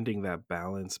finding that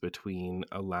balance between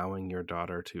allowing your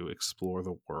daughter to explore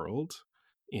the world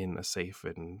in a safe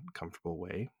and comfortable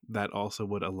way that also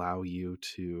would allow you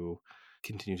to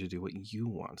continue to do what you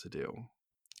want to do.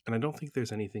 And I don't think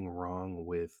there's anything wrong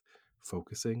with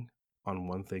focusing on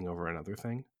one thing over another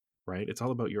thing, right? It's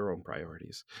all about your own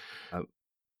priorities. Uh,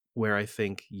 where I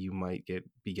think you might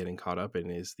be getting caught up in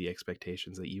is the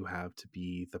expectations that you have to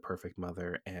be the perfect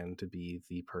mother and to be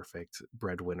the perfect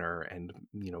breadwinner and,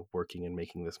 working and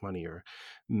making this money or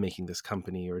making this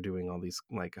company or doing all these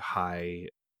like high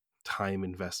time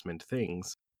investment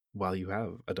things while you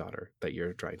have a daughter that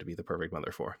you're trying to be the perfect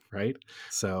mother for, right?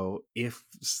 So if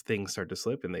things start to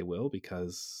slip, and they will,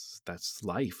 because that's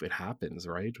life, it happens,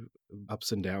 right?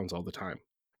 Ups and downs all the time,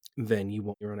 then you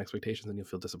want your own expectations and you'll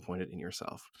feel disappointed in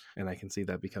yourself. And I can see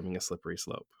that becoming a slippery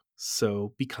slope.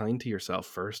 So be kind to yourself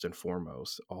first and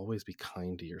foremost. Always be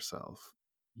kind to yourself.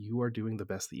 You are doing the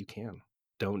best that you can.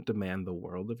 Don't demand the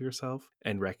world of yourself,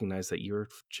 and recognize that you're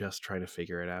just trying to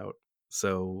figure it out.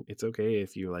 So it's okay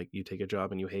if you take a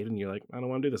job and you hate it and you're like, I don't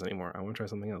want to do this anymore. I want to try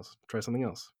something else. Try something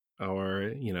else.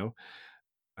 Or,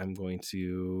 I'm going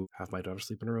to have my daughter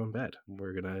sleep in her own bed.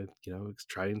 We're going to,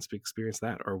 try and experience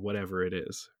that, or whatever it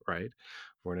is, right?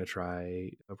 We're going to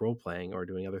try role playing or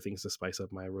doing other things to spice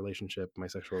up my relationship, my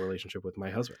sexual relationship with my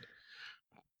husband.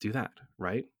 Do that,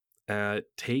 right?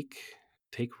 Take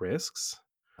risks,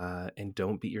 and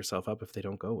don't beat yourself up if they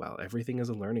don't go well. Everything is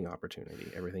a learning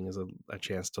opportunity. Everything is a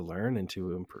chance to learn and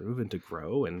to improve and to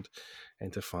grow and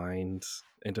to find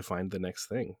the next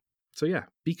thing. So yeah,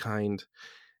 be kind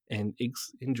and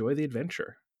enjoy the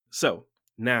adventure. So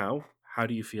now, how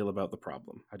do you feel about the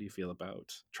problem? How do you feel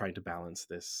about trying to balance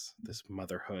this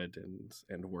motherhood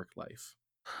and work life?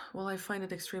 Well, I find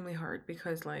it extremely hard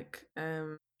because, like,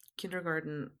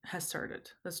 kindergarten has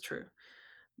started. That's true.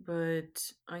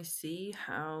 But I see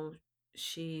how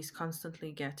she's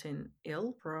constantly getting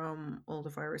ill from all the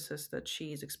viruses that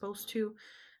she's exposed to,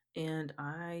 and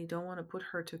I don't want to put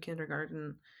her to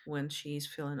kindergarten when she's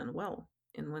feeling unwell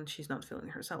and when she's not feeling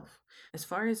herself. As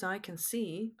far as I can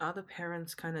see, other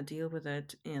parents kind of deal with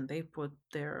it and they put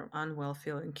their unwell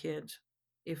feeling kid,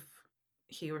 if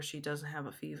he or she doesn't have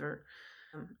a fever,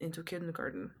 into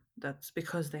kindergarten. That's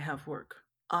because they have work.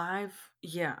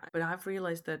 But I've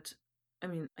realized that, I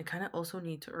mean, I kind of also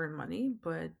need to earn money,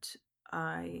 but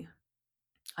I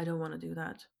I don't want to do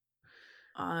that.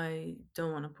 I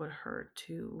don't want to put her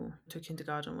to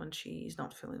kindergarten when she's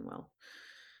not feeling well.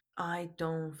 I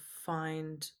don't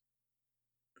find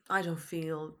I don't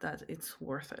feel that it's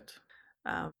worth it.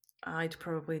 Um, I'd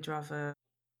probably rather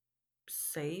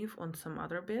save on some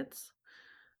other bits,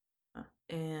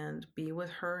 and be with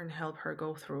her and help her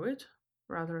go through it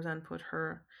rather than put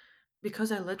her,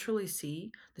 because I literally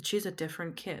see that she's a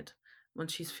different kid when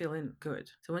she's feeling good.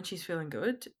 So when she's feeling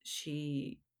good,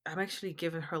 I'm actually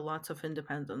giving her lots of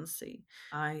independency.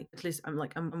 At least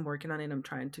I'm working on it. I'm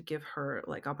trying to give her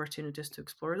like opportunities to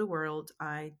explore the world.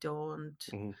 I don't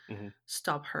Hmm. Hmm.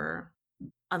 stop her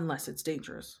unless it's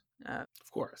dangerous.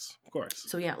 Of course.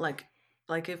 So yeah, like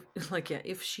if yeah,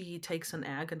 if she takes an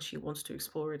egg and she wants to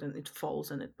explore it and it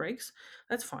falls and it breaks,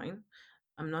 that's fine.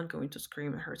 I'm not going to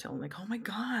scream at her, telling like, "Oh my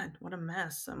god, what a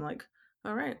mess!" I'm like,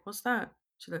 "All right, what's that?"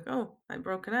 She's like, "Oh, I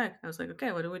broke an egg." I was like,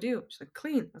 "Okay, what do we do?" She's like,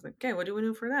 "Clean." I was like, "Okay, what do we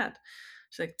do for that?"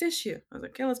 She's like, "Tissue." I was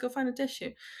like, "Okay, let's go find a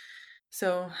tissue."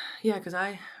 So yeah, because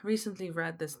I recently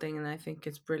read this thing and I think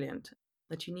it's brilliant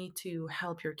that you need to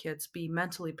help your kids be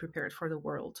mentally prepared for the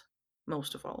world,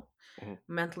 most of all, Hmm.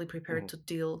 mentally prepared Hmm. to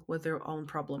deal with their own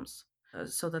problems,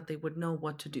 so that they would know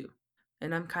what to do.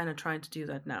 And I'm kind of trying to do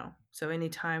that now. So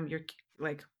anytime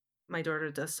like my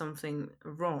daughter does something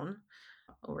wrong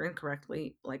or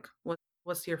incorrectly, like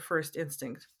what's your first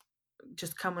instinct?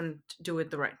 Just come and do it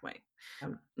the right way.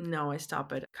 No, I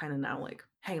stop it kind of now, like,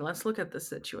 hey, let's look at this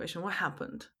situation. What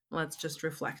happened? Let's just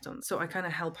reflect on. So I kind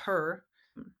of help her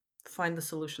find the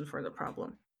solution for the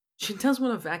problem. She does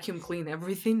want to vacuum clean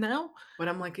everything now, but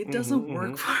I'm like, it doesn't Hmm. work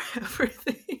Hmm. for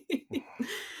everything.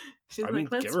 She's I mean,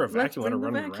 like, give let's her a let's vacuum, let her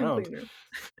bring the run it vacuum around. cleaner.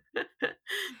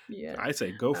 Yeah. I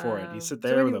say go for it. You sit So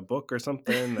there with a anyway, book or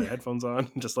something, the headphones on,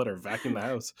 and just let her vacuum the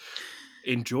house.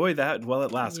 Enjoy that while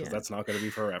it lasts, because yeah, that's not going to be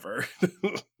forever.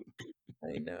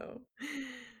 I know.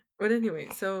 But anyway,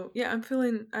 so yeah, I'm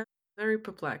very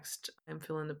perplexed. I'm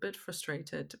feeling a bit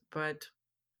frustrated, but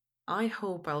I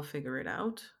hope I'll figure it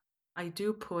out. I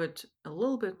do put a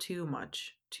little bit too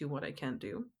much to what I can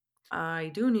do.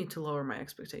 I do need to lower my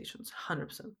expectations,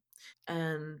 100%.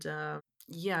 And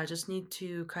yeah, I just need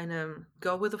to kind of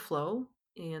go with the flow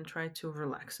and try to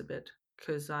relax a bit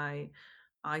because I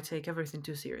take everything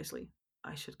too seriously.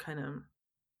 I should kind of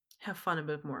have fun a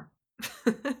bit more.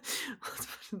 Let's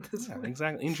put it this Yeah, way.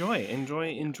 exactly. Yeah.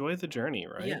 Enjoy the journey,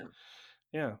 right? Yeah.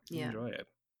 Yeah, Yeah. enjoy it.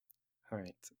 All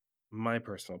right. My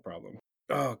personal problem.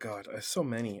 Oh God, so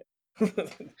many.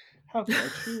 How can I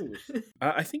choose?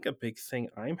 I think a big thing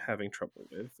I'm having trouble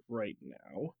with right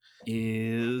now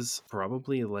is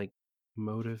probably like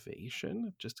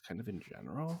motivation, just kind of in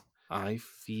general. I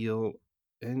feel,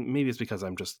 and maybe it's because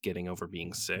I'm just getting over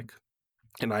being sick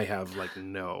and I have like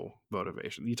no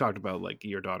motivation. You talked about like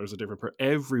your daughter's a different person.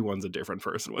 Everyone's a different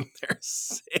person when they're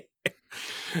sick.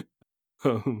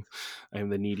 um, I am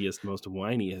the neediest, most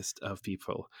whiniest of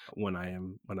people when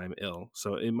I'm ill.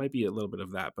 So it might be a little bit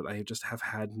of that, but I just have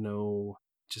had no,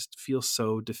 just feel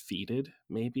so defeated.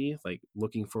 Maybe like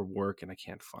looking for work and I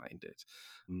can't find it.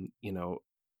 You know,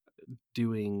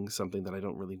 doing something that I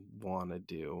don't really want to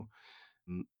do,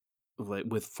 mm, like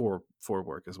with for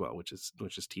work as well, which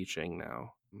is teaching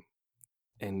now.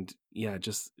 And yeah,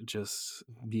 just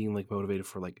being like motivated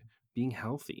for like being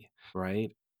healthy,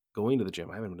 right? Going to the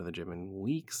gym. I haven't been to the gym in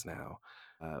weeks now,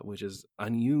 which is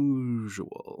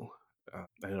unusual.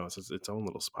 I know it's its own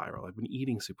little spiral. I've been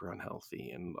eating super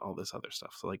unhealthy and all this other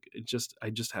stuff. So like I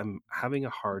just am having a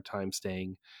hard time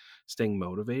staying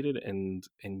motivated and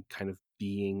kind of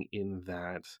being in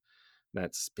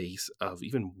that space of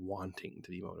even wanting to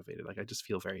be motivated. Like I just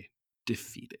feel very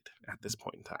defeated at this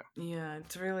point in time. Yeah,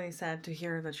 it's really sad to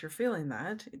hear that you're feeling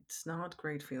that. It's not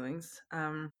great feelings.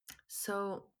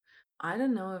 So I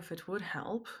don't know if it would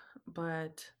help,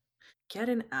 but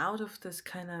getting out of this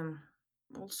kind of,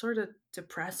 well, sort of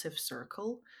depressive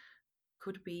circle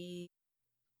could be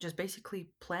just basically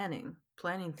planning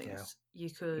Yeah. things. You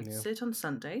could Yeah. sit on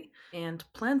Sunday and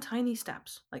plan tiny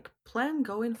steps, like plan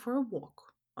going for a walk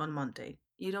on Monday.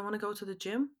 You don't want to go to the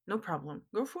gym? No problem.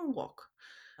 Go for a walk.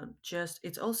 Just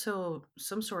it's also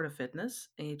some sort of fitness.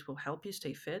 It will help you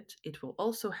stay fit. It will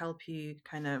also help you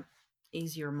kind of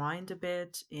ease your mind a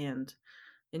bit and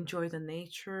enjoy the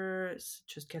nature,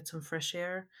 just get some fresh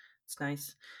air. It's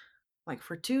nice. Like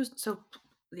for Tuesday, so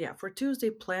yeah, for Tuesday,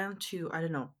 plan to, I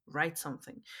don't know, write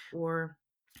something or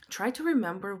try to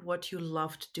remember what you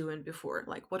loved doing before.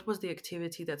 Like, what was the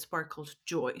activity that sparkled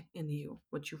joy in you,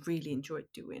 what you really enjoyed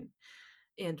doing,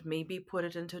 and maybe put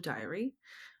it into a diary.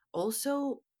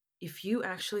 Also, if you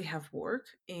actually have work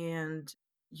and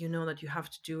you know that you have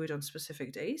to do it on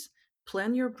specific days,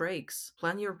 plan your breaks.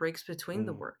 Plan your breaks between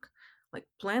the Mm. work. Like,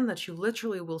 plan that you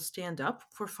literally will stand up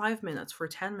for 5 minutes, for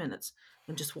 10 minutes,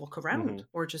 and just walk Hmm. around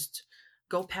or just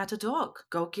go pet a dog,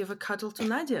 go give a cuddle to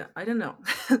Nadia. I don't know,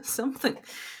 something.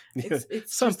 It's just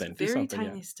Something. Do very something. Yeah.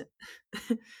 tiny step.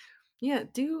 Yeah,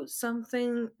 do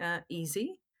something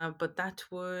easy, but that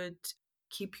would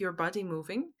keep your body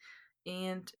moving,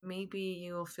 and maybe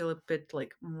you'll feel a bit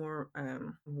like more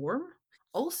warm.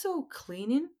 Also,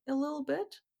 cleaning a little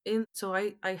bit. And so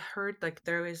I heard like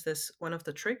there is this one of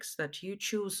the tricks that you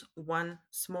choose one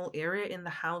small area in the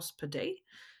house per day,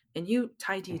 and you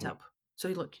tidy it Hmm. up. So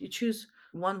look, you choose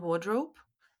one wardrobe,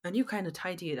 and you kind of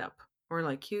tidy it up, or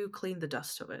like you clean the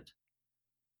dust of it.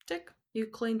 Tick. You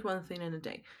cleaned one thing in a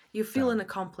day. You feel an Done.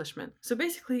 accomplishment. So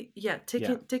basically, yeah,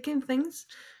 Yeah. ticking things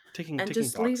and Ticking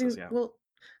just boxes. leaving, Yeah. well,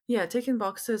 yeah, ticking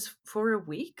boxes for a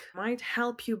week might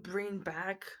help you bring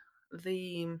back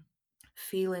the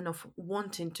feeling of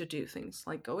wanting to do things,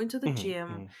 like going to the Hmm. gym,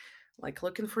 Hmm. like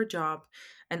looking for a job.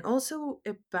 And also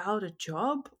about a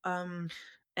job,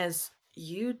 as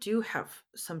you do have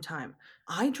some time,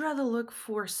 I'd rather look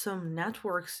for some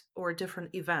networks or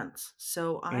different events.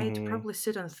 So I'd Hmm. probably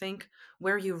sit and think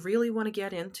where you really want to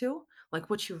get into, like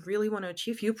what you really want to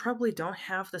achieve. You probably don't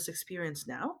have this experience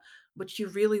now, but you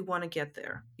really want to get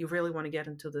there. You really want to get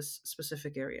into this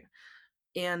specific area.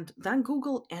 And then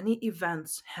Google any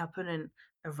events happening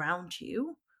around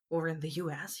you or in the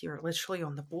US. You're literally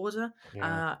on the border,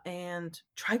 Yeah. and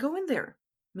try going there,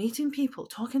 meeting people,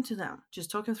 talking to them, just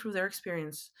talking through their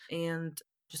experience and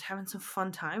just having some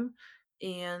fun time.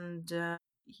 And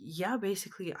yeah,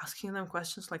 basically asking them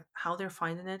questions like how they're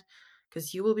finding it,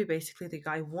 because you will be basically the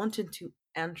guy wanting to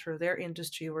enter their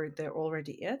industry where they're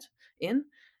already in,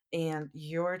 and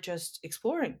you're just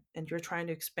exploring and you're trying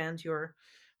to expand your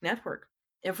network.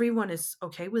 Everyone is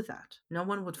okay with that. No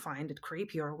one would find it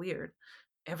creepy or weird.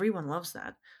 Everyone loves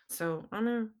that. So I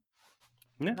mean,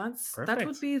 Yeah. that would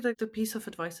Perfect. be the piece of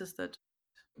advice is that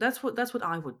that's what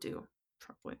I would do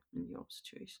probably in your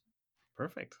situation.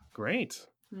 Perfect. Great.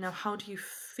 Now, how do you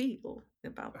feel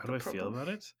about How the do I feel problem? about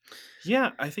it?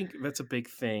 Yeah, I think that's a big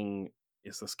thing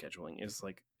is the scheduling, is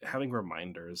like having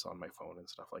reminders on my phone and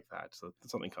stuff like that. So if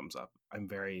something comes up, I'm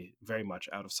very, very much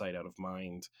out of sight, out of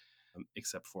mind,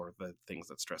 except for the things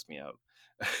that stress me out.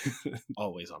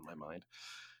 Always on my mind.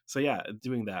 So yeah,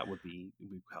 doing that would be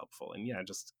helpful. And yeah,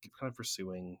 just keep kind of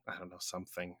pursuing, I don't know,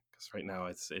 something. Because right now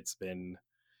it's been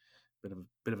a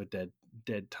bit of a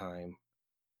dead time.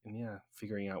 And yeah,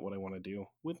 figuring out what I want to do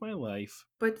with my life.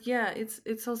 But yeah,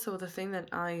 it's also the thing that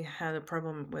I had a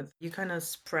problem with. You kind of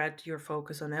spread your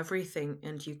focus on everything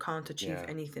and you can't achieve Yeah.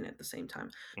 anything at the same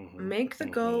time. Mm-hmm. Make the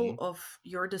Mm-hmm. goal of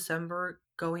your December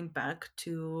going back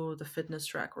to the fitness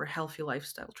track or healthy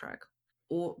lifestyle track.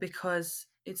 Or because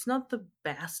it's not the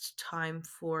best time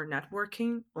for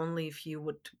networking, only if you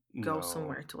would go No.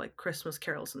 somewhere to like Christmas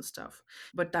carols and stuff.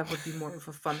 But that would be more of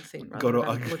a fun thing Go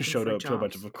rather to than looking showed for up to a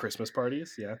bunch of jobs. Christmas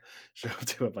parties. Yeah, show up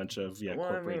to a bunch of Well, I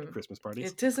corporate mean, Christmas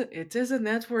parties. it is a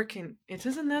networking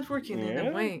in a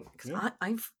Yeah, way because yeah,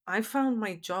 I found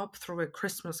my job through a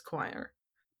Christmas choir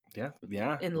yeah,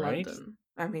 yeah. in Right. London.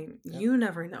 I mean, Yeah, you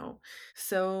never know.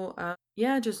 So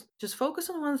yeah, just focus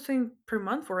on one thing per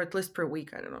month or at least per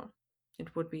week. I don't know.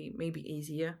 It would be maybe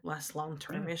easier, less long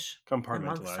yeah. termish. A month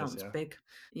Compartmentalize. sounds Yeah, big.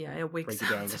 Yeah, a week break it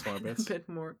down into sounds smaller a bits. bit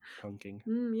more. Chunking.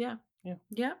 Yeah, Yeah,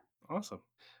 yeah. awesome.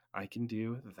 I can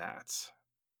do that.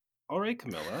 All right,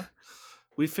 Camilla.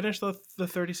 We finished the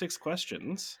 36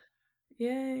 questions.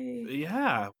 Yay.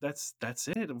 Yeah, that's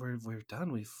it. We're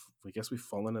done. We guess we've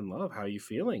fallen in love. How are you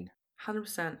feeling?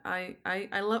 100%.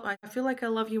 I love. I feel like I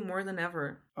love you more than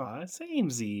ever. Aw,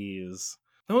 samesies.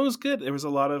 No, it was good. There was a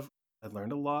lot of I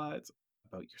learned a lot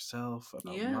about yourself,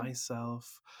 about Yeah.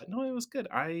 myself. No, it was good.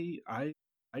 I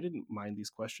didn't mind these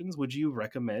questions. Would you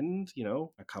recommend,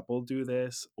 a couple do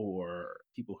this or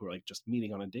people who are like just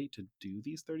meeting on a date to do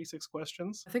these 36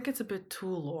 questions? I think it's a bit too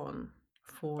long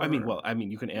Well, for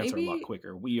you can answer a lot maybe.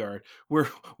 quicker. We're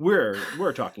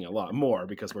talking a lot more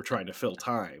because we're trying to fill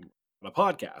time on a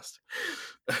podcast.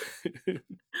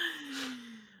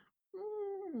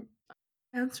 Mm,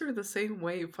 answer the same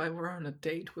way if I were on a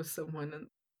date with someone and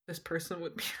this person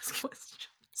would be asking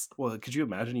questions. Well, could you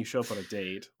imagine you show up on a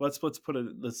date? Let's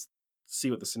see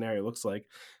what the scenario looks like.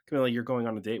 Camilla, you're going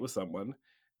on a date with someone.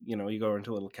 You know, you go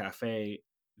into a little cafe.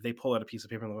 They pull out a piece of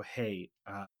paper and go, "Hey,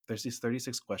 there's these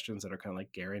 36 questions that are kind of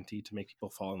like guaranteed to make people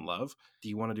fall in love. Do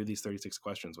you want to do these 36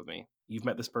 questions with me? You've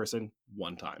met this person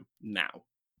one time. Now,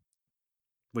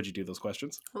 would you do those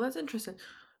questions?" Well, that's interesting.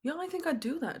 Yeah, I think I'd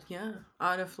do that. Yeah,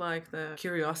 out of like the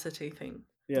curiosity thing.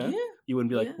 Yeah. Yeah, You wouldn't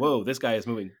be like, yeah. "Whoa, this guy is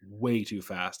moving way too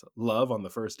fast. Love on the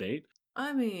first date?"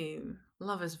 I mean,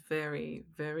 love is very,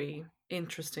 very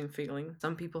interesting feeling.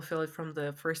 Some people feel it from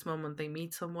the first moment they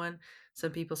meet someone.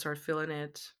 Some people start feeling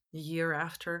it a year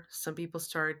after. Some people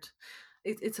start.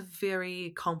 It's a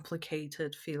very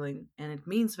complicated feeling, and it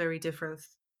means very different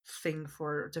thing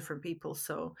for different people.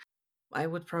 So I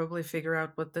would probably figure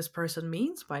out what this person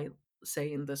means by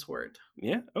saying this word.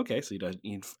 Yeah. Okay. So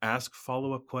you'd ask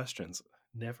follow-up questions.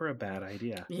 Never a bad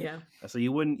idea. Yeah, So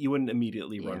you wouldn't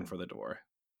immediately run yeah. for the door.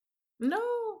 No.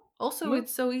 Also, No.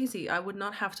 it's so easy. I would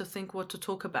not have to think what to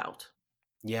talk about.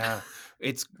 Yeah,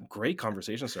 it's great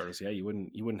conversation starters. Yeah, you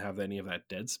wouldn't have any of that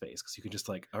dead space because you can just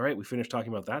like, all right, we finished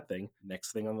talking about that thing.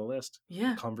 Next thing on the list,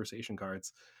 Yeah, conversation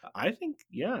cards. I think,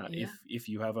 yeah, yeah, if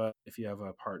you have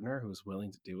a partner who's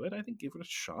willing to do it, I think give it a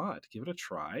shot, give it a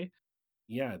try.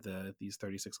 Yeah, these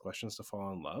 36 questions to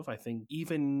fall in love. I think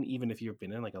even if you've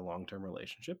been in like a long-term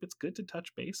relationship, it's good to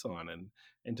touch base on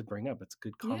and to bring up. It's a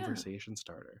good yeah. conversation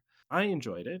starter. I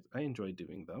enjoyed it. I enjoyed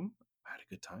doing them. I had a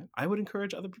good time. I would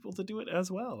encourage other people to do it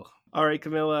as well. All right,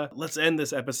 Camilla, let's end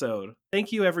this episode.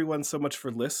 Thank you everyone so much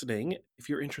for listening. If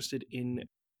you're interested in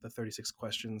the 36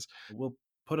 questions, we'll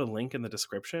put a link in the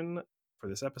description for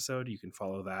this episode. You can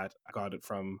follow that. I got it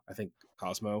from, I think,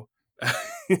 Cosmo.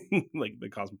 Like the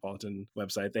Cosmopolitan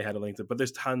website, they had a link to, but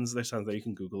there's tons that you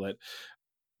can Google it.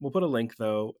 We'll put a link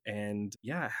though, and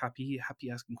yeah, happy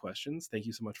asking questions. Thank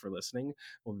you so much for listening.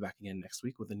 We'll be back again next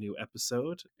week with a new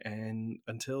episode, and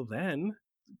until then,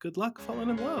 good luck falling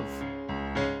in love.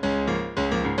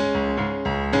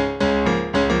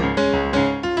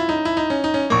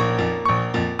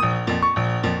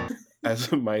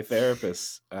 As my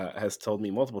therapist has told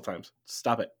me multiple times,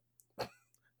 stop it.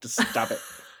 Just stop it.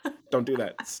 Don't do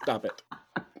that. Stop it.